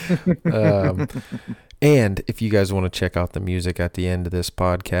 And if you guys want to check out the music at the end of this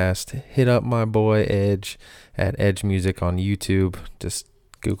podcast, hit up my boy Edge at Edge Music on YouTube. Just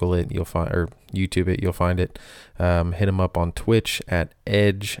Google it, you'll find, or YouTube it, you'll find it. Hit him up on Twitch at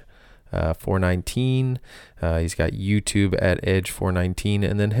Edge 419. He's got YouTube at Edge 419,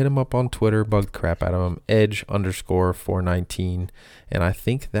 and then hit him up on Twitter, bug the crap out of him, Edge_419. And I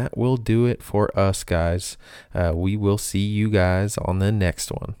think that will do it for us, guys. We will see you guys on the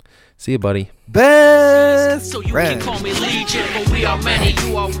next one. See you, buddy. Best So you can call me Legion, but we are many.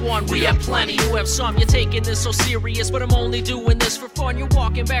 You are one, we have plenty. You have some, you're taking this so serious, but I'm only doing this for fun. You're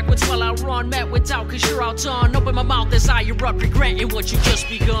walking backwards while I run, met with doubt cause you're outdone. Open my mouth as I erupt, regretting what you just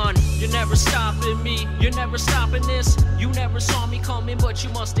begun. You're never stopping me, you're never stopping this. You never saw me coming, but you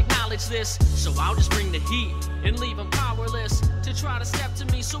must acknowledge this. So I'll just bring the heat and leave them powerless to try to step to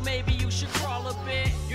me, so maybe you should crawl a bit.